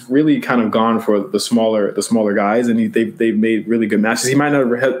really kind of gone for the smaller guys, and they've made really good matches. He might not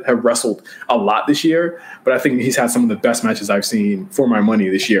have wrestled a lot this year, but I think he's had some of the best matches I've seen for my money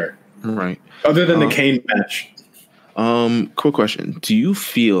this year. Right. Other than the Kane match. Quick question: do you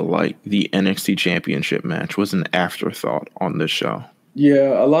feel like the NXT Championship match was an afterthought on this show?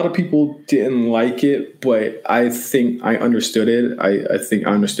 Yeah, a lot of people didn't like it, but I think I understood it. I think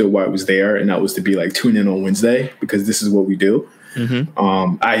I understood why it was there, and that was to be like, tune in on Wednesday because this is what we do.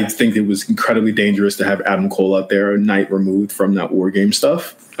 I think it was incredibly dangerous to have Adam Cole out there a night removed from that War Game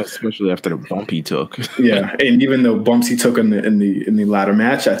stuff, especially after the bump he took. Yeah, and even the bumps he took in the ladder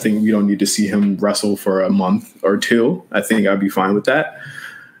match, I think we don't need to see him wrestle for a month or two. I think I'd be fine with that.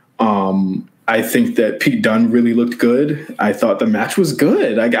 I think that Pete Dunne really looked good. I thought the match was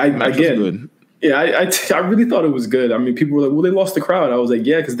good. Was good. Yeah, I really thought it was good. I mean, people were like, "Well, they lost the crowd." I was like,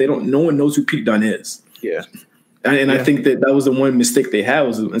 "Yeah, because no one knows who Pete Dunne is." Yeah. And I think that was the one mistake they had.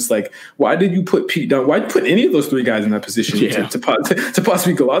 It's like, why did you put Pete Dunne? Why put any of those three guys in that position to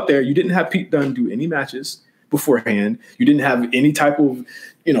possibly go out there? You didn't have Pete Dunne do any matches beforehand. You didn't have any type of,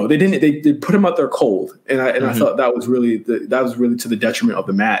 they put him out there cold. And I thought that was really to the detriment of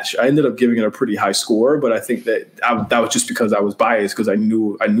the match. I ended up giving it a pretty high score, but I think that was just because I was biased because I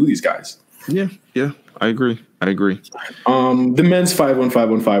knew these guys. Yeah, I agree. The men's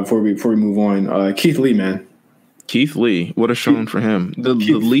 5-on-5-on-5 before we move on. Keith Lee, man. Keith Lee, what a showing for him. The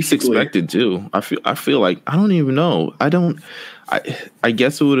least expected too. I feel like I don't even know. I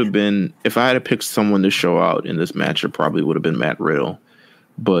guess it would have been, if I had to pick someone to show out in this match, it probably would have been Matt Riddle.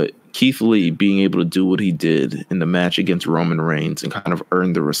 But Keith Lee being able to do what he did in the match against Roman Reigns and kind of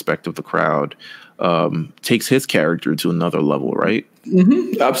earn the respect of the crowd takes his character to another level, right?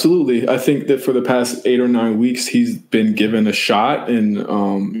 Mm-hmm. Absolutely. I think that for the past 8 or 9 weeks, he's been given a shot, and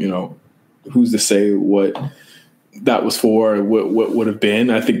who's to say what that was for, what would have been.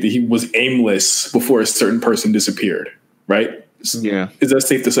 I think that he was aimless before a certain person disappeared, right? Yeah. Is that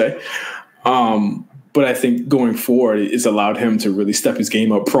safe to say? But I think going forward, it's allowed him to really step his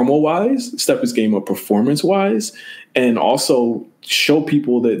game up promo-wise, step his game up performance-wise, and also show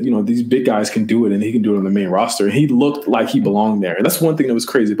people that, these big guys can do it and he can do it on the main roster. And he looked like he belonged there. And that's one thing that was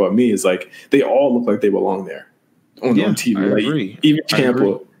crazy about me is, like, they all look like they belong there on TV. I like, agree. Even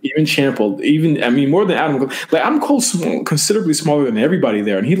Ciampa, more than Adam. Like, Adam Cole's considerably smaller than everybody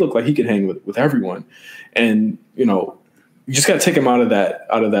there, and he looked like he could hang with everyone. And you just got to take him out of that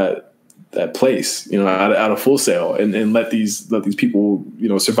place, out of Full Sail, and let these people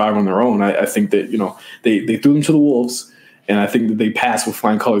survive on their own. I think that they threw them to the wolves, and I think that they passed with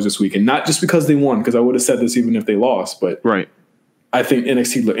flying colors this week, and not just because they won, because I would have said this even if they lost, but right. I think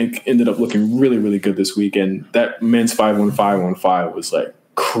NXT ended up looking really, really good this week, and that men's 5-on-5-on-5 was like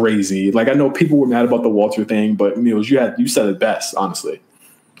crazy. Like, I know people were mad about the Walter thing, but Meelz, you said it best, honestly.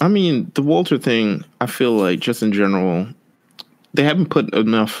 I mean, the Walter thing, I feel like just in general, they haven't put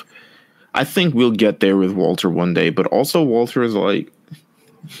enough. I think we'll get there with Walter one day, but also Walter is like,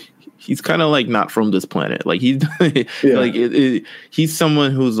 he's kind of like not from this planet. Like, he's he's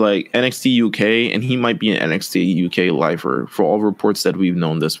someone who's like NXT UK, and he might be an NXT UK lifer. For all reports that we've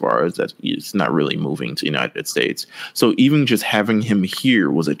known this far, is that he's not really moving to the United States. So even just having him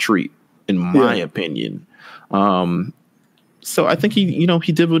here was a treat, in my opinion. So I think he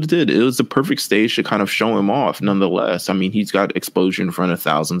did what he did. It was the perfect stage to kind of show him off. Nonetheless, I mean, he's got exposure in front of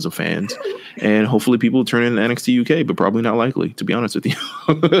thousands of fans, and hopefully people turn in NXT UK, but probably not likely, to be honest with you.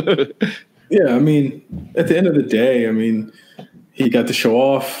 Yeah, I mean, at the end of the day, I mean, he got to show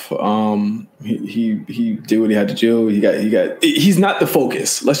off. He did what he had to do. He's not the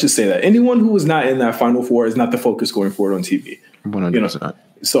focus. Let's just say that anyone who was not in that Final Four is not the focus going forward on TV. 100%.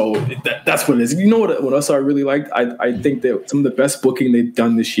 So that's what it is. You know what else I really liked? I think that some of the best booking they've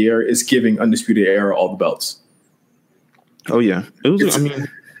done this year is giving Undisputed Era all the belts. Oh yeah,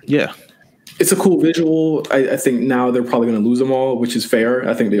 yeah. It's a cool visual. I think now they're probably going to lose them all, which is fair.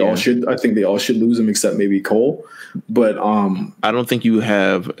 I think they all should. I think they all should lose them except maybe Cole. But I don't think you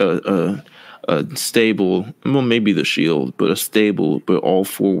have a stable. Well, maybe the Shield, but a stable. But all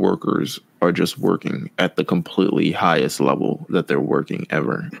 4 workers are just working at the completely highest level that they're working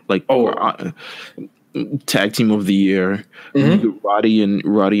ever. Like, tag team of the year, Roddy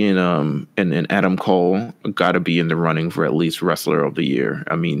and Adam Cole got to be in the running for at least wrestler of the year.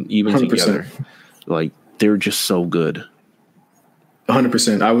 I mean, even 100%. Together, like, they're just so good.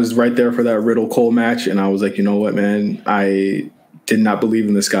 100%. I was right there for that Riddle Cole match, and I was like, you know what, man, I did not believe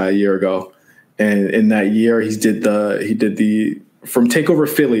in this guy a year ago, and in that year he did the from TakeOver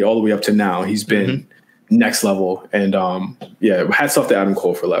Philly all the way up to now. He's been next level, and hats off to Adam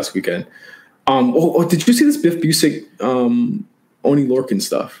Cole for last weekend. Did you see this Biff Busick, Oni Lorcan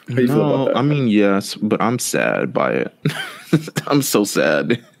stuff? How do you feel about that? I mean, yes, but I'm sad by it. I'm so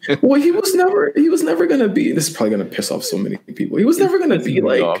sad. Well, he was never going to be. This is probably going to piss off so many people. He was never going to be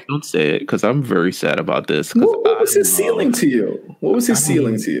like. Don't say it, because I'm very sad about this. What was his ceiling to you? What was his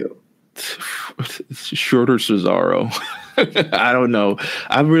ceiling to you? Shorter Cesaro. I don't know.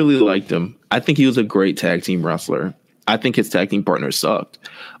 I really liked him. I think he was a great tag team wrestler. I think his tag team partner sucked,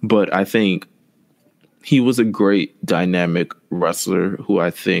 but I think he was a great dynamic wrestler who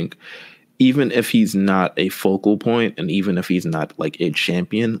I think, even if he's not a focal point and even if he's not like a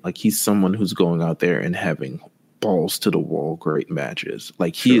champion, like he's someone who's going out there and having balls to the wall great matches.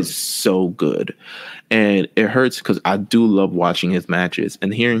 Like he is so good. And it hurts because I do love watching his matches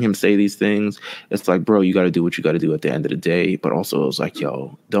and hearing him say these things. It's like, bro, you got to do what you got to do at the end of the day. But also it's like,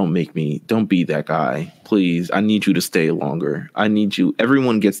 yo, don't be that guy. Please. I need you to stay longer. I need you.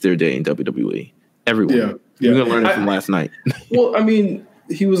 Everyone gets their day in WWE. Everyone. Yeah. You're going to learn it from last night. Well, I mean,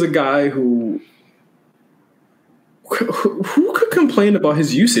 he was a guy who could complain about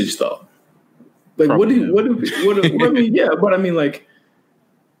his usage though? Like, I mean, yeah, but I mean, like,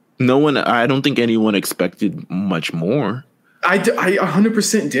 no one, I don't think anyone expected much more. I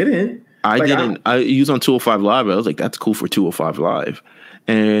 100% didn't. I didn't. He was on 205 Live. I was like, that's cool for 205 Live.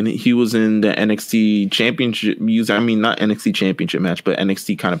 And he was in the NXT Championship, not NXT Championship match, but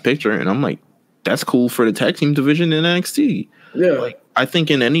NXT kind of picture. And I'm like, that's cool for the tag team division in NXT. Yeah. Like, I think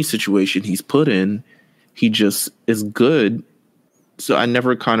in any situation he's put in, he just is good. So I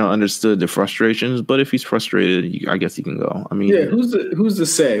never kind of understood the frustrations, but if he's frustrated, I guess he can go. I mean, yeah, who's to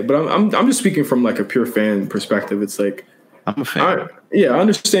say? But I'm just speaking from like a pure fan perspective. It's like I'm a fan. I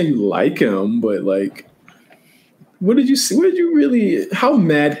understand you like him, but like, what did you see? What did you really? How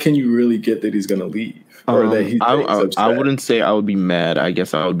mad can you really get that he's gonna leave? Or that he's upset? I wouldn't say I would be mad. I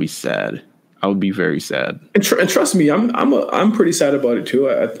guess I would be sad. I would be very sad. And trust me, I'm pretty sad about it too.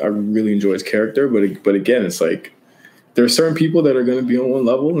 I really enjoy his character, but again, it's like, there are certain people that are going to be on one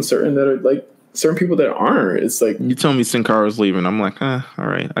level and certain people that aren't. It's like, you tell me Sin Cara's leaving. I'm like, all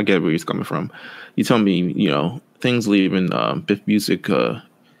right. I get where he's coming from. You tell me, things leaving, Biff Busick,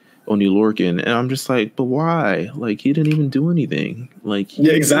 Oni Lorcan. And I'm just like, but why? Like, he didn't even do anything. Like,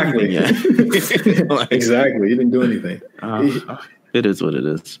 yeah, exactly. Exactly. He didn't do anything. It is what it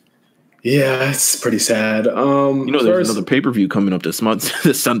is. Yeah, it's pretty sad. There's another pay-per-view coming up this month,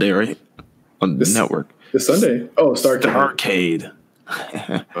 this Sunday, right? On the network. This Sunday? Oh, Starrcade.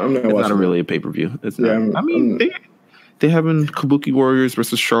 I'm not it's not really a pay-per-view. It's not. They having Kabuki Warriors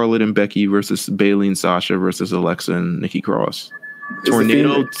versus Charlotte and Becky versus Bayley and Sasha versus Alexa and Nikki Cross.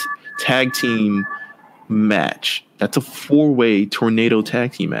 Tornado tag team match. That's a 4-way tornado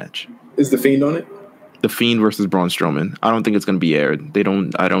tag team match. Is The Fiend on it? The Fiend versus Braun Strowman. I don't think it's going to be aired. I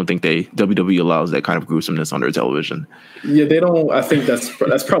don't think WWE allows that kind of gruesomeness on their television. Yeah, they don't. I think that's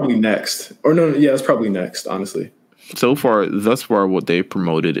probably next. Or no, yeah, it's probably next, honestly. Thus far, what they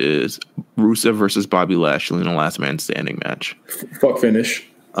promoted is Rusev versus Bobby Lashley in a last man standing match. Fuck finish.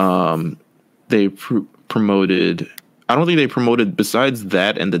 They promoted. I don't think they promoted, besides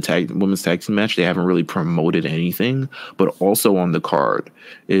that and the women's tag team match, they haven't really promoted anything. But also on the card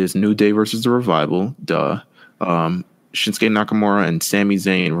is New Day versus The Revival, Shinsuke Nakamura and Sami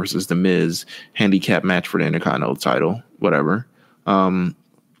Zayn versus The Miz, handicap match for the Intercontinental title, whatever.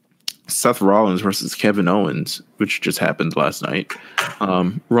 Seth Rollins versus Kevin Owens, which just happened last night.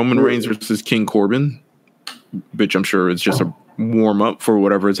 Roman Reigns versus King Corbin, which I'm sure is just a warm up for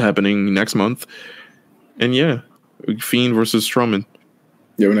whatever is happening next month. And yeah. Fiend versus Strowman.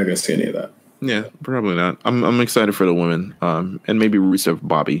 Yeah, we're not going to see any of that. Yeah, probably not. I'm excited for the women, and maybe Rusev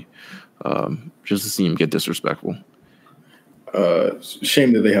Bobby, just to see him get disrespectful.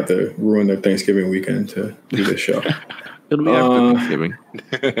 Shame that they have to ruin their Thanksgiving weekend to do this show. It'll be after Thanksgiving.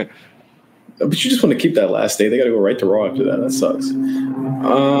 But you just want to keep that last day. They got to go right to Raw after that. That sucks.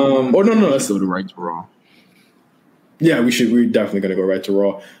 No. Let's go to right to Raw. Yeah, we're definitely going to go right to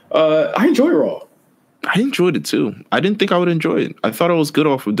Raw. I enjoy Raw. I enjoyed it too. I didn't think I would enjoy it. I thought I was good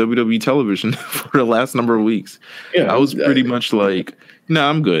off of WWE television for the last number of weeks. Yeah, I was pretty much like, nah,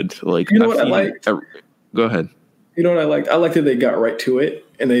 I'm good. Like, you know what I liked? Go ahead. You know what I liked? I liked that they got right to it,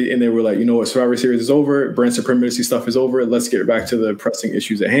 and they were like, you know what, Survivor Series is over, brand supremacy stuff is over. Let's get back to the pressing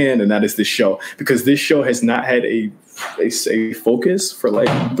issues at hand, and that is this show, because this show has not had a focus for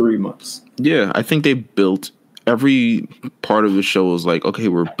like 3 months. Yeah, I think they built every part of the show was like, okay,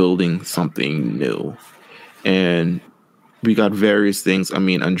 we're building something new. And we got various things. I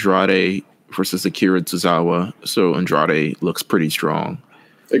mean, Andrade versus Akira Tozawa. So Andrade looks pretty strong.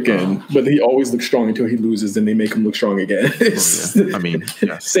 Again, but he always looks strong until he loses, and they make him look strong again. I mean,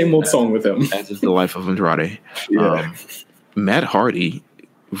 yes. Same old song with him. As is the life of Andrade. Yeah. Matt Hardy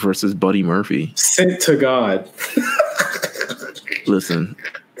versus Buddy Murphy. Sent to God. Listen,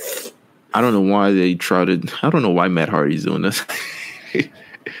 I don't know why I don't know why Matt Hardy's doing this.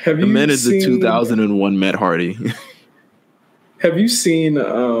 The man is the 2001 Matt Hardy. Have you seen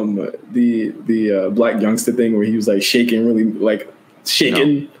the Black Youngster thing where he was like shaking, really like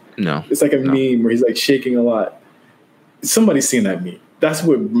shaking? No. It's like a meme where he's like shaking a lot. Somebody's seen that meme. That's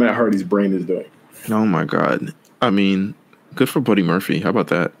what Matt Hardy's brain is doing. Oh my God. I mean, good for Buddy Murphy. How about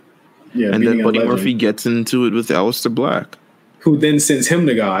that? Yeah, And beating then a Buddy legend, Murphy gets into it with Aleister Black. who then sends him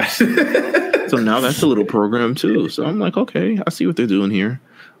to God. So now that's a little program too. So I'm like, okay, I see what they're doing here.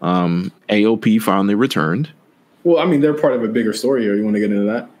 AOP finally returned. Well, I mean, they're part of a bigger story here. You want to get into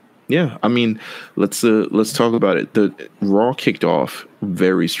that? Yeah, I mean, let's talk about it. The Raw kicked off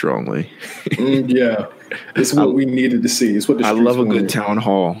very strongly. Yeah, it's what we needed to see. It's what the I streets love a good wanted. town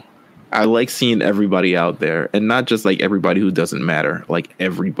hall. I like seeing everybody out there, and not just like everybody who doesn't matter, like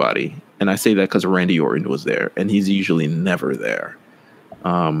everybody. And I say that because Randy Orton was there, and he's usually never there.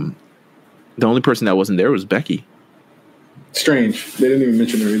 The only person that wasn't there was Becky. Strange. They didn't even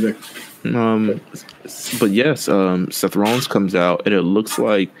mention her either. But yes, Seth Rollins comes out, and it looks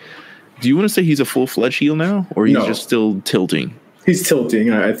like. Do you want to say he's a full-fledged heel now, or he's just still tilting? He's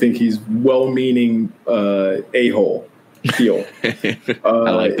tilting. I think he's well-meaning a-hole heel.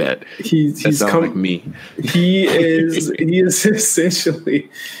 I like that. He's like me. He is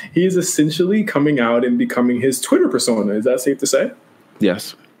essentially coming out and becoming his Twitter persona. Is that safe to say?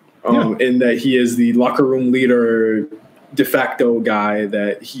 Yes. In that he is the locker room leader, de facto guy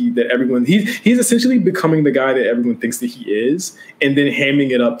that everyone he's essentially becoming the guy that everyone thinks that he is, and then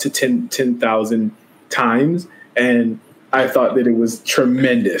hamming it up to 10,000 times. And I thought that it was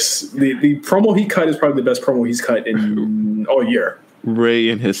tremendous. The promo he cut is probably the best promo he's cut in all year. Ray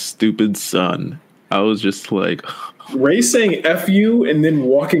and his stupid son. I was just like, Ray saying F you and then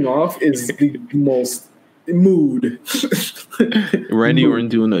walking off is the most mood. Randy Orton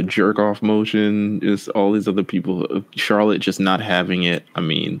doing a jerk off motion, just all these other people, Charlotte just not having it. I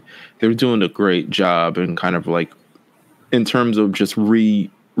mean, they're doing a great job, and kind of like in terms of just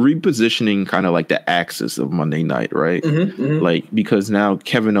repositioning kind of like the axis of Monday night, right? Like, because now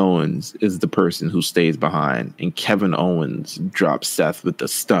Kevin Owens is the person who stays behind, and Kevin Owens drops Seth with the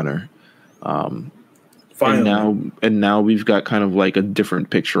stunner. And now we've got kind of like a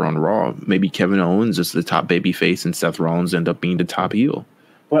different picture on Raw. Maybe Kevin Owens is the top babyface, and Seth Rollins end up being the top heel.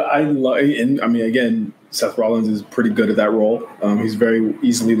 But again, Seth Rollins is pretty good at that role. He's very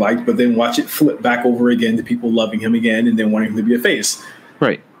easily liked, but then watch it flip back over again to people loving him again and then wanting him to be a face.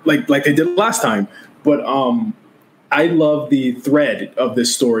 Right. Like they did last time. But I love the thread of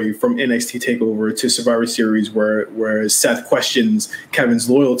this story from NXT TakeOver to Survivor Series where Seth questions Kevin's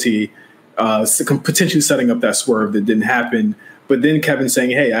loyalty, potentially setting up that swerve that didn't happen. But then Kevin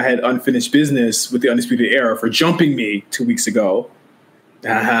saying, hey, I had unfinished business with the Undisputed Era for jumping me 2 weeks ago.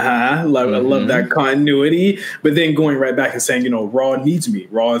 I love that continuity. But then going right back and saying, Raw needs me.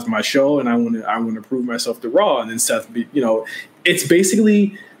 Raw is my show, and I want to prove myself to Raw. And then Seth, it's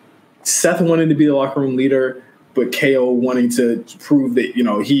basically Seth wanting to be the locker room leader, but KO wanting to prove that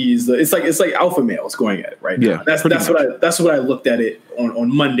he's it's like alpha males going at it right now. That's what I looked at it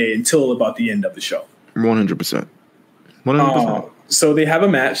on Monday until about the end of the show. 100%. 100%. So they have a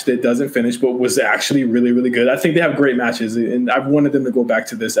match that doesn't finish, but was actually really, really good. I think they have great matches, and I've wanted them to go back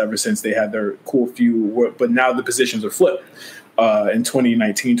to this ever since they had their cool feud. But now the positions are flipped. In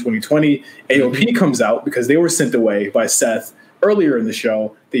 2019, 2020, AOP comes out because they were sent away by Seth earlier in the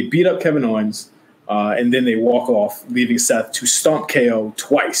show. They beat up Kevin Owens, and then they walk off, leaving Seth to stomp KO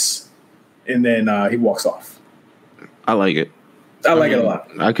twice, and then he walks off. I like it. I like it a lot.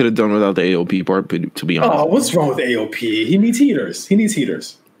 I could have done without the AOP part, but to be honest. Oh, what's wrong with AOP? He needs heaters.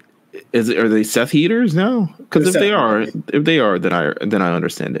 Are they Seth heaters now? Because if they are, then I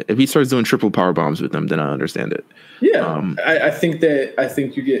understand it. If he starts doing triple power bombs with them, then I understand it. Yeah, I think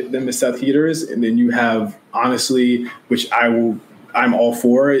you get them as Seth heaters, and then you have, honestly, which I'm all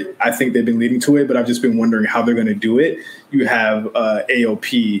for it. I think they've been leading to it, but I've just been wondering how they're going to do it. You have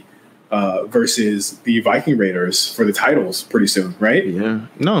AOP versus the Viking Raiders for the titles pretty soon, right? Yeah.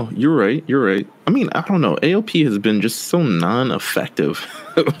 No, you're right. I mean, I don't know. AOP has been just so non-effective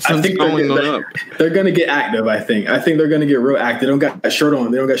since they're going to get active, I think. I think they're going to get real active. They don't got a shirt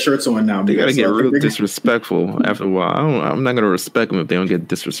on. They don't got shirts on now. They got to get real disrespectful after a while. I'm not going to respect them if they don't get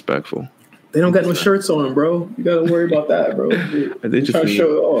disrespectful. They don't got no shirts on, bro. You got to worry about that, bro. They just trying to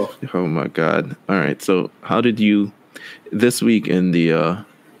show it off. Oh, my God. All right. So how did you, this week in the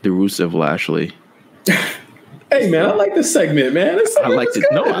Rusev Lashley. Hey man, I like this segment, man. I liked it.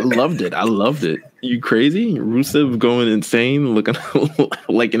 No, I loved it. You crazy? Rusev going insane, looking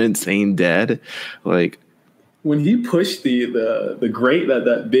like an insane dad. Like when he pushed the grate,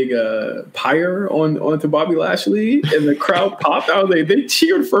 that big pyre onto Bobby Lashley, and the crowd popped out. They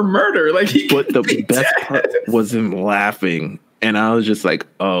cheered for murder. But the best part was him laughing. And I was just like,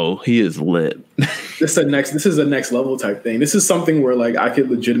 oh, he is lit. This is a next level type thing. This is something where I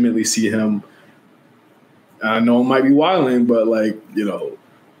could legitimately see him. I know it might be wilding, but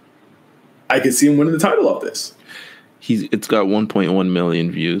I could see him winning the title off this. It's got 1.1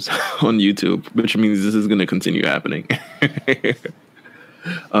 million views on YouTube, which means this is going to continue happening.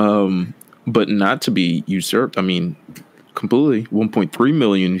 But not to be usurped. I mean, completely 1.3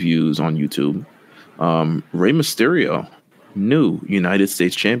 million views on YouTube. Rey Mysterio, new United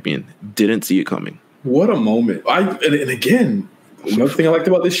States champion, didn't see it coming. What a moment. And again, another thing I liked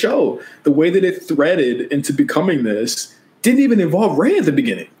about this show, the way that it threaded into becoming this didn't even involve Rey at the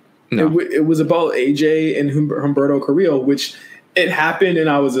beginning. No. It was about AJ and Humberto Carrillo, which it happened, and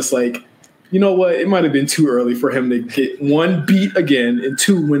I was just like, you know what? It might have been too early for him to get one, beat again, and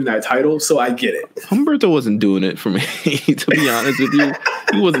two, win that title, so I get it. Humberto wasn't doing it for me, to be honest with you.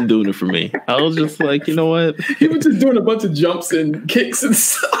 He wasn't doing it for me. I was just like, you know what? He was just doing a bunch of jumps and kicks and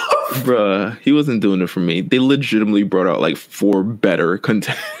stuff. Bruh, he wasn't doing it for me. They legitimately brought out like 4 better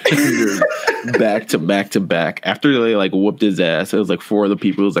contenders back to back to back. After they like whooped his ass, it was like 4 other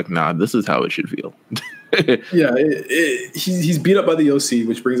people. It was like, nah, this is how it should feel. Yeah, he's beat up by the OC,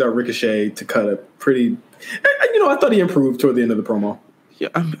 which brings out Ricochet to cut a pretty. I thought he improved toward the end of the promo. Yeah,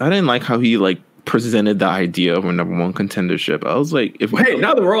 I didn't like how he like presented the idea of a #1 contendership. I was like,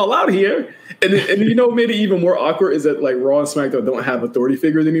 now that we're all out here, and what made it even more awkward is that like Raw and SmackDown don't have authority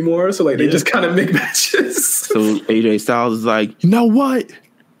figures anymore, so like they just kind of make matches. So AJ Styles is like, you know what,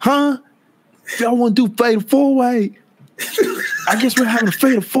 huh? Y'all want to do Fatal 4-Way? I guess we're having a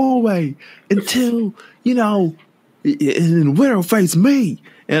Fatal 4-Way until and the winner face me.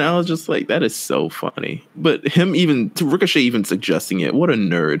 And I was just like, that is so funny. But Ricochet even suggesting it, what a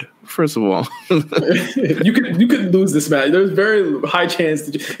nerd. First of all. you could lose this match. There's very high chance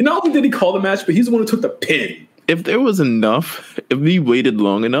that not only did he call the match, but he's the one who took the pin. If there was enough, if we waited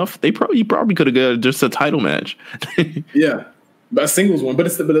long enough, he probably could have got just a title match. Yeah. A singles one. But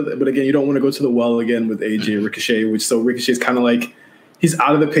again, you don't want to go to the well again with AJ and Ricochet, so Ricochet's kind of like he's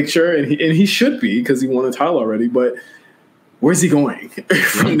out of the picture, and he should be because he won a title already, but where's he going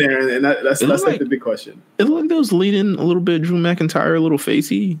from there? And that's like the big question. It looked like there was leading a little bit Drew McIntyre, a little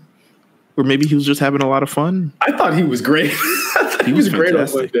facey. Or maybe he was just having a lot of fun. I thought he was great. He was great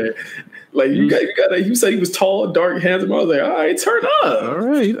on Monday. Like you said he was tall, dark, handsome. I was like, all right, turn up. All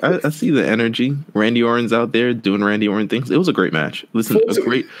right. I see the energy. Randy Orton's out there doing Randy Orton things. It was a great match. Listen,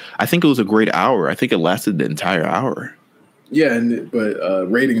 I think it was a great hour. I think it lasted the entire hour. Yeah, but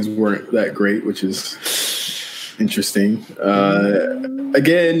ratings weren't that great, which is interesting.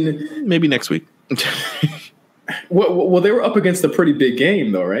 Again, maybe next week. Well, they were up against a pretty big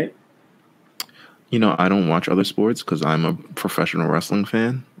game, though, right? I don't watch other sports because I'm a professional wrestling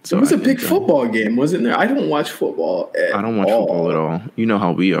fan. So it was a big football game, wasn't there? I don't watch football I don't watch football at all. You know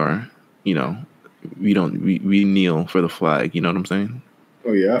how we are. We kneel for the flag. You know what I'm saying?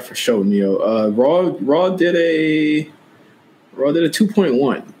 Oh yeah, for sure, kneel. Raw did a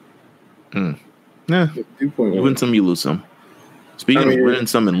 2.1. Yeah, 2.1. You win some, you lose some. Speaking of winning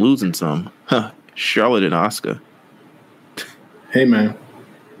some and losing some, Charlotte and Asuka. Hey man,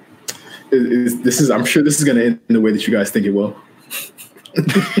 I'm sure this is going to end in the way that you guys think it will.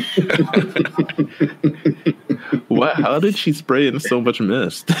 What? How did she spray in so much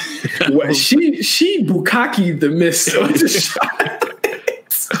mist? Well, she bukkake the mist.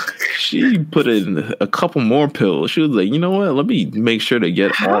 She put in a couple more pills. She was like, you know what? Let me make sure to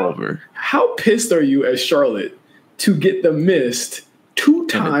get all of her. How pissed are you as Charlotte to get the mist 2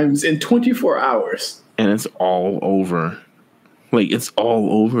 times in 24 hours? And it's all over. Like, it's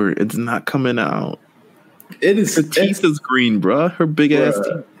all over. It's not coming out. It is. Her teeth is green, bruh. Her big ass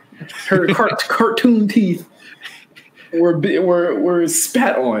teeth. Her cartoon teeth were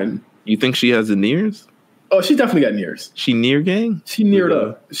spat on. You think she has the nears? Oh, she definitely got nears. She near gang? She neared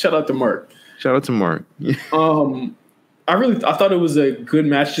up. Shout out to Mark. Shout out to Mark. I thought it was a good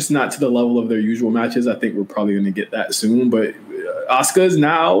match, just not to the level of their usual matches. I think we're probably going to get that soon. But Asuka is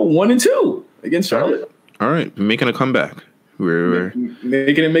now 1-2 against Charlotte. All right, we're making a comeback. We're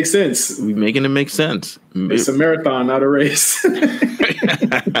making it make sense. We're making it make sense. It's a marathon, not a race.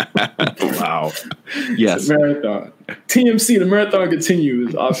 Wow. Yes. It's a marathon. TMC, the marathon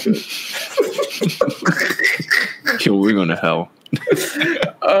continues. Asuka. We're going to hell.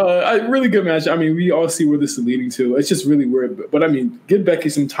 A really good match. I mean, we all see where this is leading to. It's just really weird. But I mean, give Becky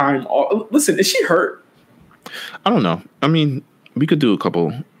some time. Listen, is she hurt? I don't know. I mean, we could do a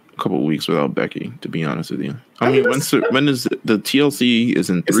couple weeks without Becky, to be honest with you. I mean, when is the TLC is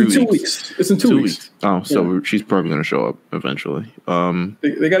in 3 weeks? It's in 2 weeks. It's in 2 weeks. Oh, so she's probably going to show up eventually.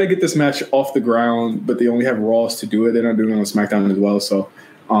 They got to get this match off the ground, but they only have Raws to do it. They're not doing it on SmackDown as well. So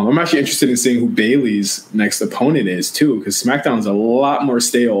I'm actually interested in seeing who Bayley's next opponent is too, because SmackDown's a lot more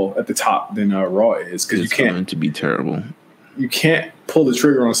stale at the top than Raw is. Because it's going to be terrible. You can't pull the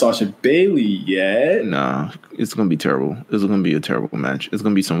trigger on Sasha Bailey yet. Nah, it's gonna be terrible. It's gonna be a terrible match. It's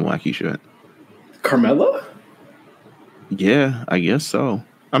gonna be some wacky shit. Carmella? Yeah, I guess so.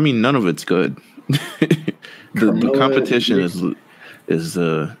 I mean, none of it's good. the competition is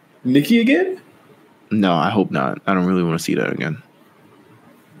Nikki again? No, I hope not. I don't really want to see that again.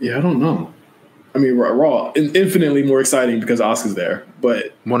 Yeah, I don't know. I mean, Raw infinitely more exciting because Asuka's there,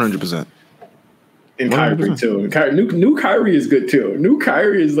 but 100%. And Kyrie too. New Kyrie is good too. New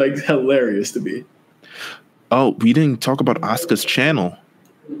Kyrie is like hilarious to me. Oh, we didn't talk about Asuka's channel.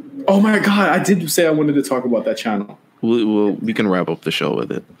 Oh my god, I did say I wanted to talk about that channel. We can wrap up the show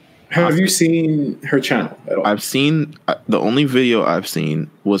with it. Have you seen her channel at all? I've seen the only video I've seen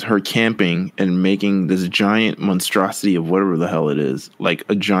was her camping and making this giant monstrosity of whatever the hell it is, like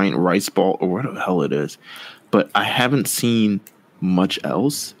a giant rice ball or whatever the hell it is. But I haven't seen much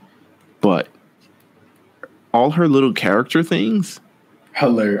else. But all her little character things,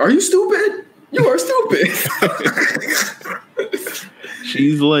 hilarious. Are you stupid? You are stupid.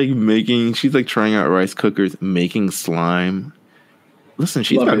 She's like trying out rice cookers, making slime. Listen,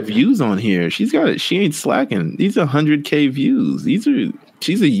 she's got views on here. She ain't slacking. These are 100K views.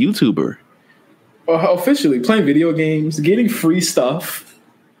 She's a YouTuber. Officially playing video games, getting free stuff.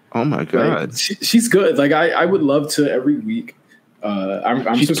 Oh my god, like, she's good. Like I would love to every week.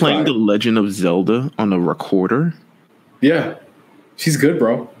 She's playing The Legend of Zelda on a recorder. Yeah, she's good,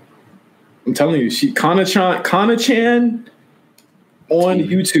 bro. I'm telling you, Kana-chan on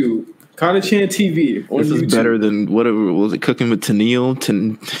YouTube. Kana-chan TV on YouTube. This is better than whatever was it? Cooking with Tennille.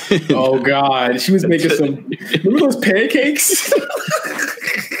 Oh god, she was making some. Remember those pancakes?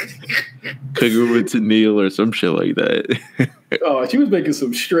 Cooking with Tennille or some shit like that. Oh, she was making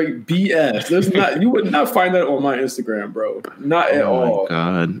some straight BS. You would not find that on my Instagram, bro. Not at all. Oh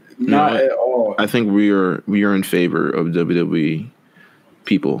my god, not at all. I think we are in favor of WWE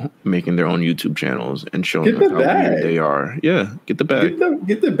people making their own YouTube channels and showing us how weird they are. Yeah, get the bag.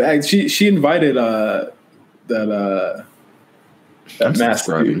 Get the bag. She invited that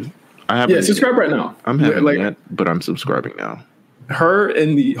master dude. I haven't. Subscribe right now. I'm having yet, but I'm subscribing now. Her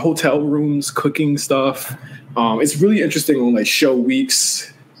in the hotel rooms cooking stuff. It's really interesting on like show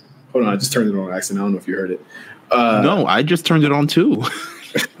weeks. Hold on, I just turned it on accident. I don't know if you heard it. No, I just turned it on too.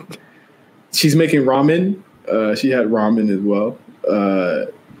 She's making ramen. She had ramen as well.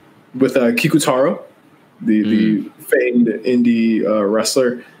 With Kikutaro, the famed indie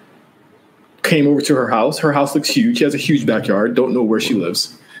wrestler, came over to her house. Her house looks huge. She has a huge backyard. Don't know where she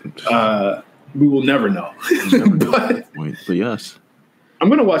lives. We will never know. but yes, I'm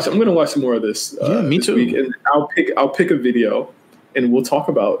gonna watch some more of this. Me this too. Week, and I'll pick a video, and we'll talk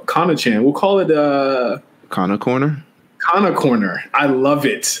about Kana-chan. We'll call it Kana Corner. Kana Corner. I love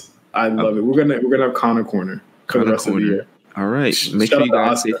it. I love it. We're gonna have Kana Corner for the rest of the year. All right, make sure you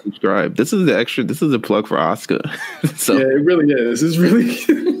guys subscribe. This is a plug for Asuka. So yeah, it really is. It's really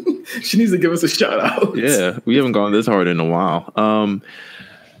she needs to give us a shout out. Yeah, we haven't gone this hard in a while.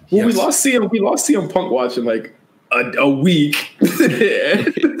 Yes. We lost CM Punk watching like a week.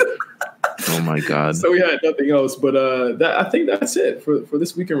 Oh my god! So we had nothing else, but I think that's it for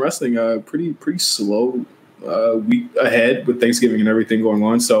this week in wrestling. Pretty slow week ahead with Thanksgiving and everything going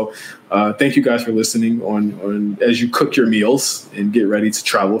on. So thank you guys for listening on as you cook your meals and get ready to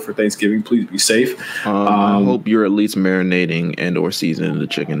travel for Thanksgiving. Please be safe. I hope you're at least marinating and or seasoning the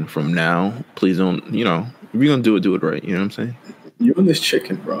chicken from now. Please don't. If you're gonna do it right. You know what I'm saying? You and this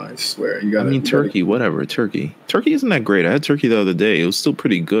chicken, bro. I swear. You got. Turkey. Whatever. Turkey. Turkey isn't that great. I had turkey the other day. It was still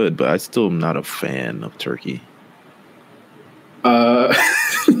pretty good, but I still am not a fan of turkey.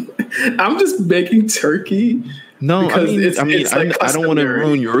 I'm just making turkey. No, I don't want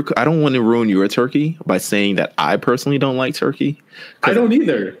to ruin your turkey by saying that I personally don't like turkey. I don't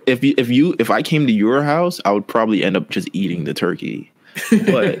either. If I came to your house, I would probably end up just eating the turkey.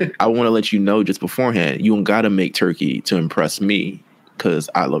 But I want to let you know just beforehand, you don't got to make turkey to impress me because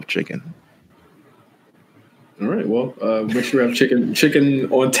I love chicken. All right. Well, make sure you have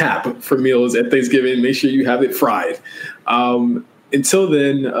chicken on tap for meals at Thanksgiving. Make sure you have it fried. Until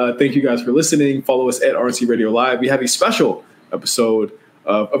then, thank you guys for listening. Follow us at RNC Radio Live. We have a special episode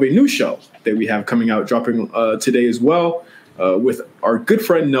of a new show that we have coming out, dropping today as well, with our good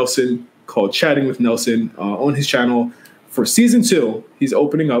friend Nelson, called Chatting with Nelson on his channel. For season 2, he's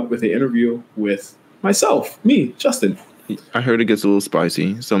opening up with an interview with me, Justin. I heard it gets a little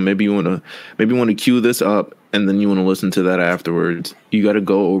spicy, so maybe you want to cue this up, and then you want to listen to that afterwards. You got to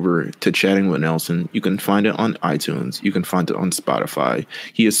go over to Chatting with Nelson. You can find it on iTunes. You can find it on Spotify.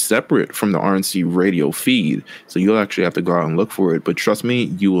 He is separate from the RNC radio feed, so you'll actually have to go out and look for it. But trust me,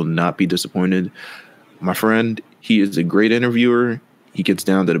 you will not be disappointed. My friend, he is a great interviewer. He gets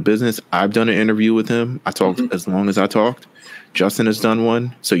down to the business. I've done an interview with him. I talked as long as I talked. Justin has done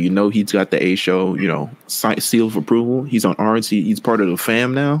one, so he's got the A show, seal of approval. He's on RNC. He's part of the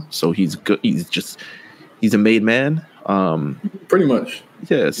fam now, so he's good. He's a made man. Pretty much.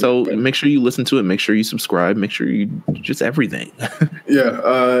 Yeah. So make sure you listen to it. Make sure you subscribe. Make sure you just everything. Yeah.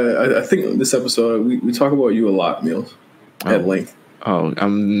 I think this episode we talk about you a lot, Meelz, at length. Oh,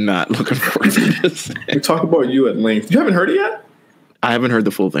 I'm not looking forward to this. We talk about you at length. You haven't heard it yet? I haven't heard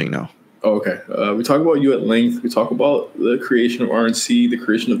the full thing, no. Oh, okay. We talk about you at length. We talk about the creation of RNC, the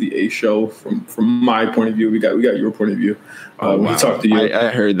creation of the A show from my point of view. We got your point of view. Wow. We talked to you.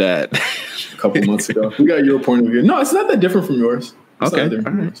 I heard that a couple months ago. We got your point of view. No, it's not that different from yours. It's okay. Not that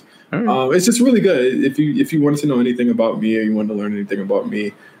different from yours. All right. It's just really good. If you wanted to know anything about me or you wanted to learn anything about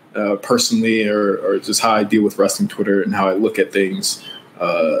me personally or just how I deal with wrestling Twitter and how I look at things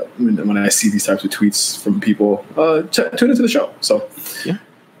when I see these types of tweets from people, tune into the show. So,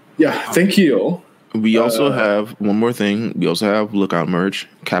 yeah, thank you. We also have one more thing. We also have Lookout merch,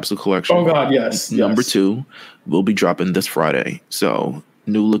 capsule collection. Oh, God, yes. Number 2 will be dropping this Friday. So,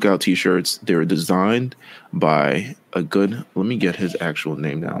 new Lookout t-shirts. They're designed by a good, let me get his actual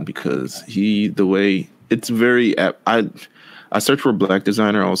name down because it's very, I searched for a black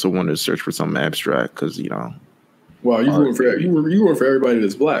designer. I also wanted to search for something abstract because, Wow, you ruined for everybody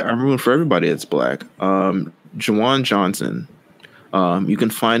that's black. I ruined for everybody that's black. Jawan Johnson. You can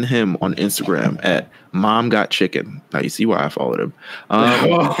find him on Instagram at Mom Got Chicken. Now you see why I followed him.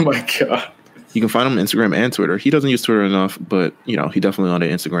 Oh my God. You can find him on Instagram and Twitter. He doesn't use Twitter enough, but he definitely on the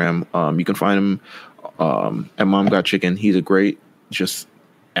Instagram. You can find him at Mom Got Chicken. He's a great, just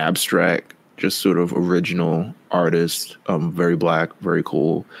abstract, just sort of original artist. Very black, very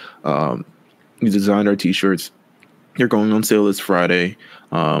cool. He designed our t-shirts. They're going on sale this Friday.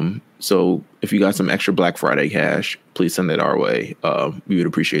 So if you got some extra Black Friday cash, please send it our way. We would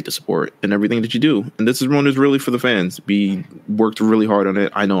appreciate the support and everything that you do. And this one is really for the fans. We worked really hard on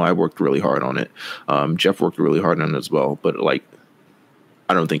it. I know I worked really hard on it. Jeff worked really hard on it as well. But I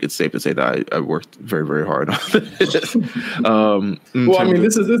don't think it's safe to say that I worked very, very hard on it.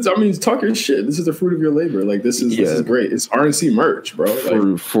 Talk your shit. This is the fruit of your labor. This is great. It's RNC merch,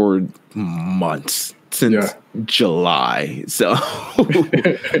 bro. For months. Since July. So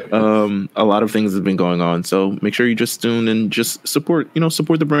a lot of things have been going on. So make sure you just tune and just support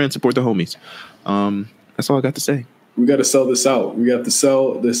the brand, support the homies. That's all I got to say. We got to sell this out.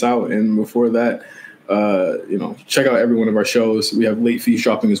 And before that, check out every one of our shows. We have late fee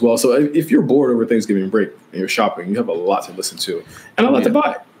shopping as well. So if you're bored over Thanksgiving break and you're shopping, you have a lot to listen to and a lot to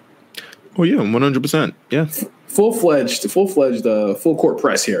buy. Oh yeah, 100%. Yeah. Full-fledged, full court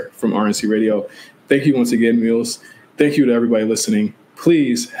press here from RNC Radio. Thank you once again, Meelz. Thank you to everybody listening.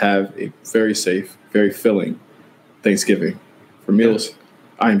 Please have a very safe, very filling Thanksgiving. For Meelz,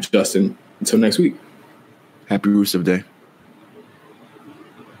 I am Justin. Until next week. Happy Rusev Day.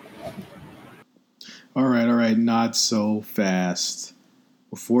 All right. Not so fast.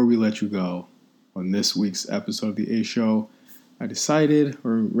 Before we let you go, on this week's episode of the A Show, I decided,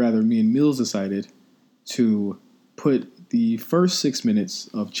 or rather me and Meelz decided, to put the first 6 minutes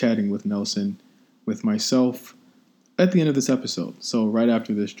of chatting with Nelson with myself at the end of this episode. So right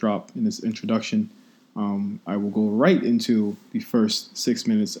after this drop in this introduction, I will go right into the first 6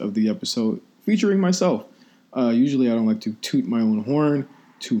 minutes of the episode featuring myself. Usually I don't like to toot my own horn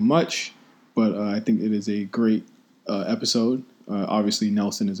too much, but I think it is a great episode. Obviously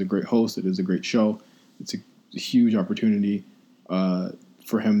Nelson is a great host. It is a great show. It's a huge opportunity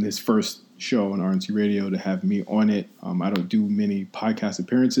for him, his first show on RNC Radio, to have me on it. I don't do many podcast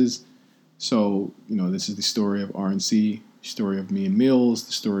appearances. So, this is the story of RNC, story of me and Meelz,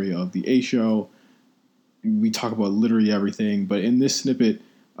 the story of the A Show. We talk about literally everything. But in this snippet,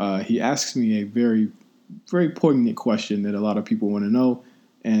 he asks me a very, very poignant question that a lot of people want to know.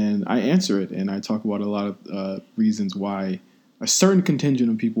 And I answer it. And I talk about a lot of reasons why a certain contingent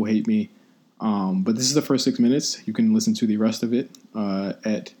of people hate me. But this is the first 6 minutes. You can listen to the rest of it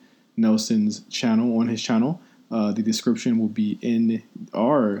at Nelson's channel, on his channel. The description will be in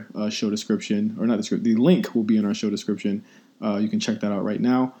our show description, or not description. The link will be in our show description. You can check that out right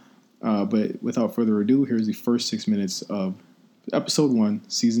now. But without further ado, here's the first 6 minutes of episode 1,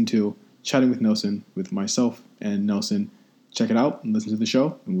 season 2, chatting with Nelson, with myself and Nelson. Check it out and listen to the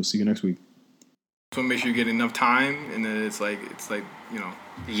show, and we'll see you next week. So make sure you get enough time, and then it's like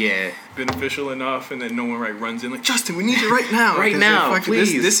beneficial enough, and then no one runs in Justin, we need you right now. Right now,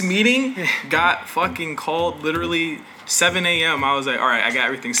 please. This meeting got fucking called literally 7 a.m. I was like, all right, I got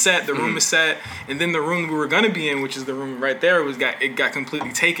everything set. The room is set. And then the room we were going to be in, which is the room right there, it got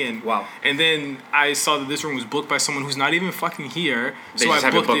completely taken. Wow. And then I saw that this room was booked by someone who's not even fucking here. They just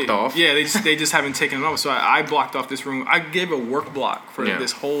have it booked off? Yeah, they just haven't taken it off. So I blocked off this room. I gave a work block for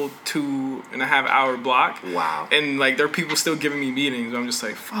this whole 2.5 hour block. Wow. And like there are people still giving me meetings. I'm just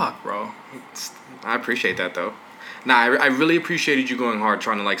like, fuck, bro. I appreciate that though. Nah, I really appreciated you going hard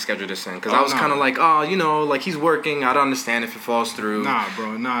trying to like schedule this in because I was kind of like, oh, you know, like he's working. I don't understand if it falls through. Nah,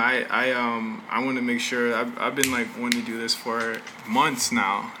 bro. Nah, I want to make sure. I've been like wanting to do this for months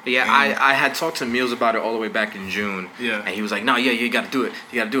now. Yeah, I had talked to Meelz about it all the way back in June. Yeah. And he was like, no, yeah, you got to do it.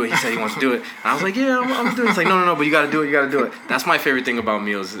 You got to do it. He said he wants to do it. And I was like, yeah, I'm doing it. It's like, no, but you got to do it. You got to do it. That's my favorite thing about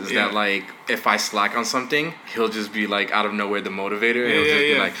Meelz is that like if I slack on something, he'll just be like out of nowhere the motivator. And he'll just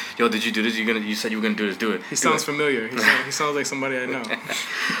be like, yo, did you do this? You said you were gonna do this. Do it. He sounds familiar. He sounds like somebody I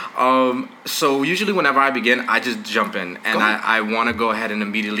know. So usually whenever I begin, I just jump in, and I want to go ahead and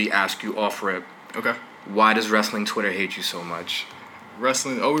immediately ask you off rip. Okay. Why does wrestling Twitter hate you so much?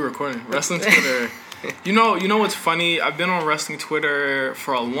 Wrestling. Oh, we're recording. Wrestling Twitter. You know what's funny? I've been on wrestling Twitter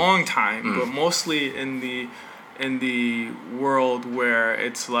for a long time, but mostly in the world where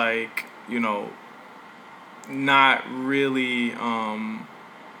it's like, you know, not really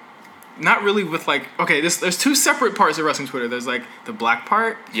with like, okay, there's two separate parts of wrestling Twitter. There's like the black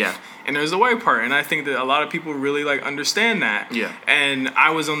part, and there's the white part, and I think that a lot of people really like understand that. Yeah. And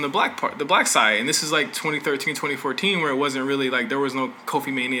I was on the black part, the black side, and this is like 2013, 2014, where it wasn't really like there was no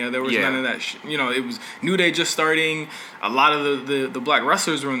Kofi Mania, there was none of that. You know, it was New Day just starting. A lot of the black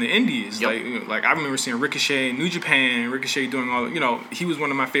wrestlers were in the indies. Yep. Like, you know, like I remember seeing Ricochet in New Japan, Ricochet doing all. You know, he was one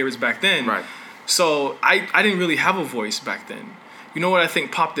of my favorites back then. Right. So I didn't really have a voice back then. You know what I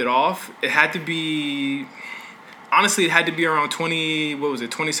think popped it off? It had to be, honestly, it had to be around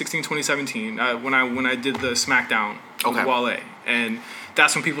 2016, 2017, when I did the SmackDown with Wale. And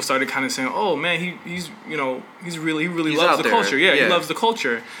that's when people started kind of saying, oh man, he really loves the culture. Yeah, he loves the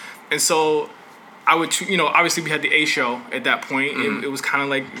culture. And so I would, you know, obviously we had the A show at that point. It was kind of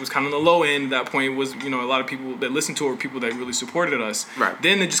on the low end at that point. It was, you know, a lot of people that listened to it were people that really supported us. Right.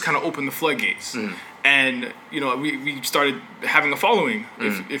 Then it just kind of opened the floodgates. And, you know, we started having a following,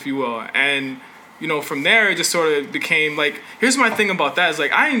 if you will. And, you know, from there, it just sort of became like, here's my thing about that is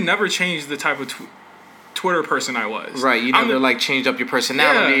like, I never changed the type of Twitter person I was. Right. You never like changed up your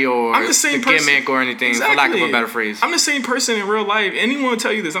personality or I'm the same person. Gimmick or anything, for lack of a better phrase. I'm the same person in real life. Anyone will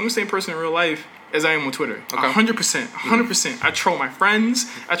tell you this. I'm the same person in real life as I am on Twitter. 100%. I troll my friends.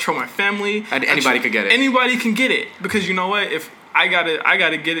 I troll my family. Anybody could get it. Anybody can get it. Because you know what? If I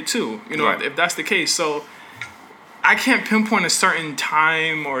gotta get it too. You know, if that's the case. So I can't pinpoint a certain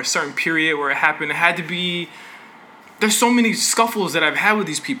time or a certain period where it happened. It had to be. There's so many scuffles that I've had with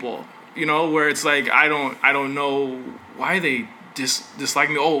these people. You know, where it's like I don't know why they dislike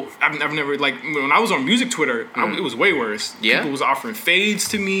me. Oh, I've never like when I was on music Twitter, it was way worse. Yeah. People was offering fades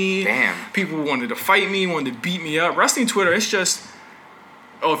to me. Damn. People wanted to fight me, wanted to beat me up. Wrestling Twitter, it's just.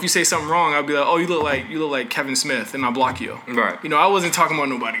 Oh, if you say something wrong, I'll be like, oh, you look like Kevin Smith, and I'll block you. Right. You know, I wasn't talking about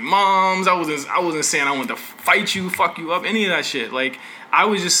nobody moms. I wasn't saying I wanted to fight you, fuck you up, any of that shit. Like, I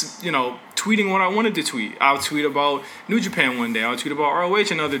was just, you know, tweeting what I wanted to tweet. I'll tweet about New Japan one day. I'll tweet about ROH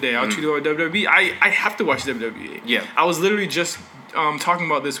another day. I'll tweet about WWE. I have to watch WWE. Yeah. I was literally just talking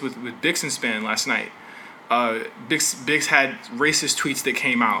about this with Bix and Span last night. Bix had racist tweets that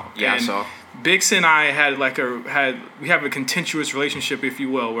came out. Yeah, and I saw. Bix and I we have a contentious relationship, if you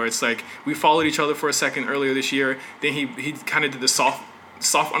will, where it's like we followed each other for a second earlier this year. Then he kind of did the soft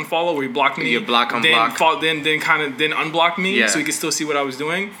unfollow where he blocked me. You block, unblock. Then unblocked me so he could still see what I was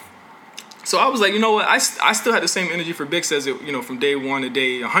doing. So I was like, you know what? I still had the same energy for Bix as it, you know, from day 1 to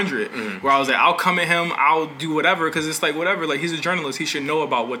day 100, where I was like, I'll come at him, I'll do whatever, because it's like whatever. Like he's a journalist, he should know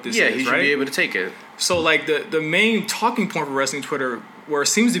about what this is, right? Yeah, he should be able to take it. So like the main talking point for wrestling Twitter, where it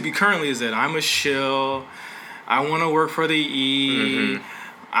seems to be currently, is that I'm a shill, I want to work for the E.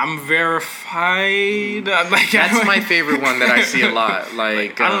 I'm verified. Like, that's my favorite one that I see a lot.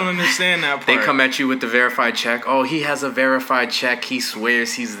 Like I don't understand that part. They come at you with the verified check. Oh, he has a verified check. He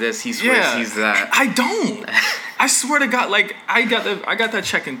swears he's this. He swears he's that. I don't. I swear to God, like I got that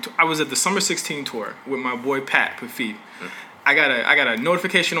check in. I was at the Summer 16 tour with my boy Pat Pafif. I got a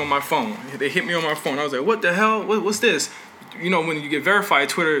notification on my phone. They hit me on my phone. I was like, what the hell? What's this? You know, when you get verified,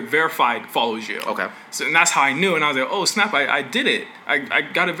 Twitter verified follows you. Okay. So and that's how I knew, and I was like, oh snap, I did it. I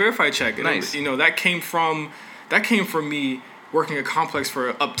got a verified check. And nice. You know, that came from me working a complex for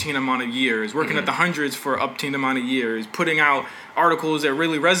an upteen amount of years, working at the hundreds for an upteen amount of years, putting out articles that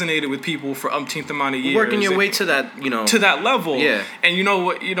really resonated with people for umpteenth amount of years. Working your way to that, to that level. Yeah. And you know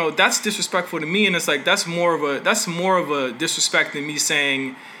what, that's disrespectful to me, and it's like that's more of a disrespect than me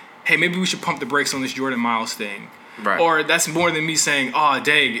saying, hey, maybe we should pump the brakes on this Jordan Miles thing. Right. Or that's more than me saying, oh,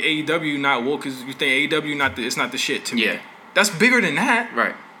 dang, AEW not woke because you think AEW it's not the shit to me. Yeah. That's bigger than that.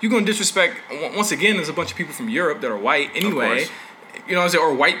 Right. You're going to disrespect, once again, there's a bunch of people from Europe that are white anyway. You know what I'm saying?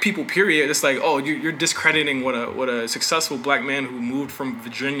 Or white people, period. It's like, oh, you're discrediting what a successful black man who moved from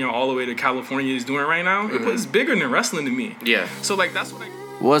Virginia all the way to California is doing right now. It's bigger than wrestling to me. Yeah. So, like, that's what I...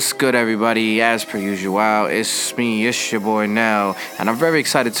 What's good, everybody? As per usual, it's me, it's your boy Nell, and I'm very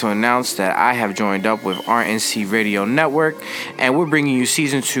excited to announce that I have joined up with RNC Radio Network, and we're bringing you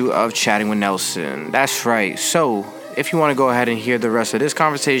Season 2 of Chatting with Nelson. That's right. So, if you want to go ahead and hear the rest of this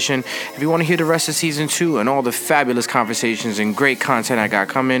conversation, if you want to hear the rest of Season 2 and all the fabulous conversations and great content I got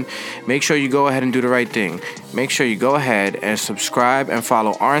coming, make sure you go ahead and do the right thing. Make sure you go ahead and subscribe and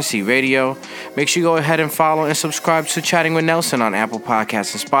follow RNC Radio. Make sure you go ahead and follow and subscribe to Chatting with Nelson on Apple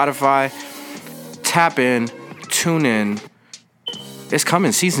Podcasts and Spotify. Tap in, tune in. It's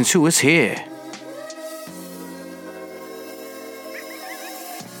coming. Season 2 is here.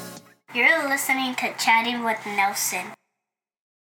 You're listening to Chatting with Nelson.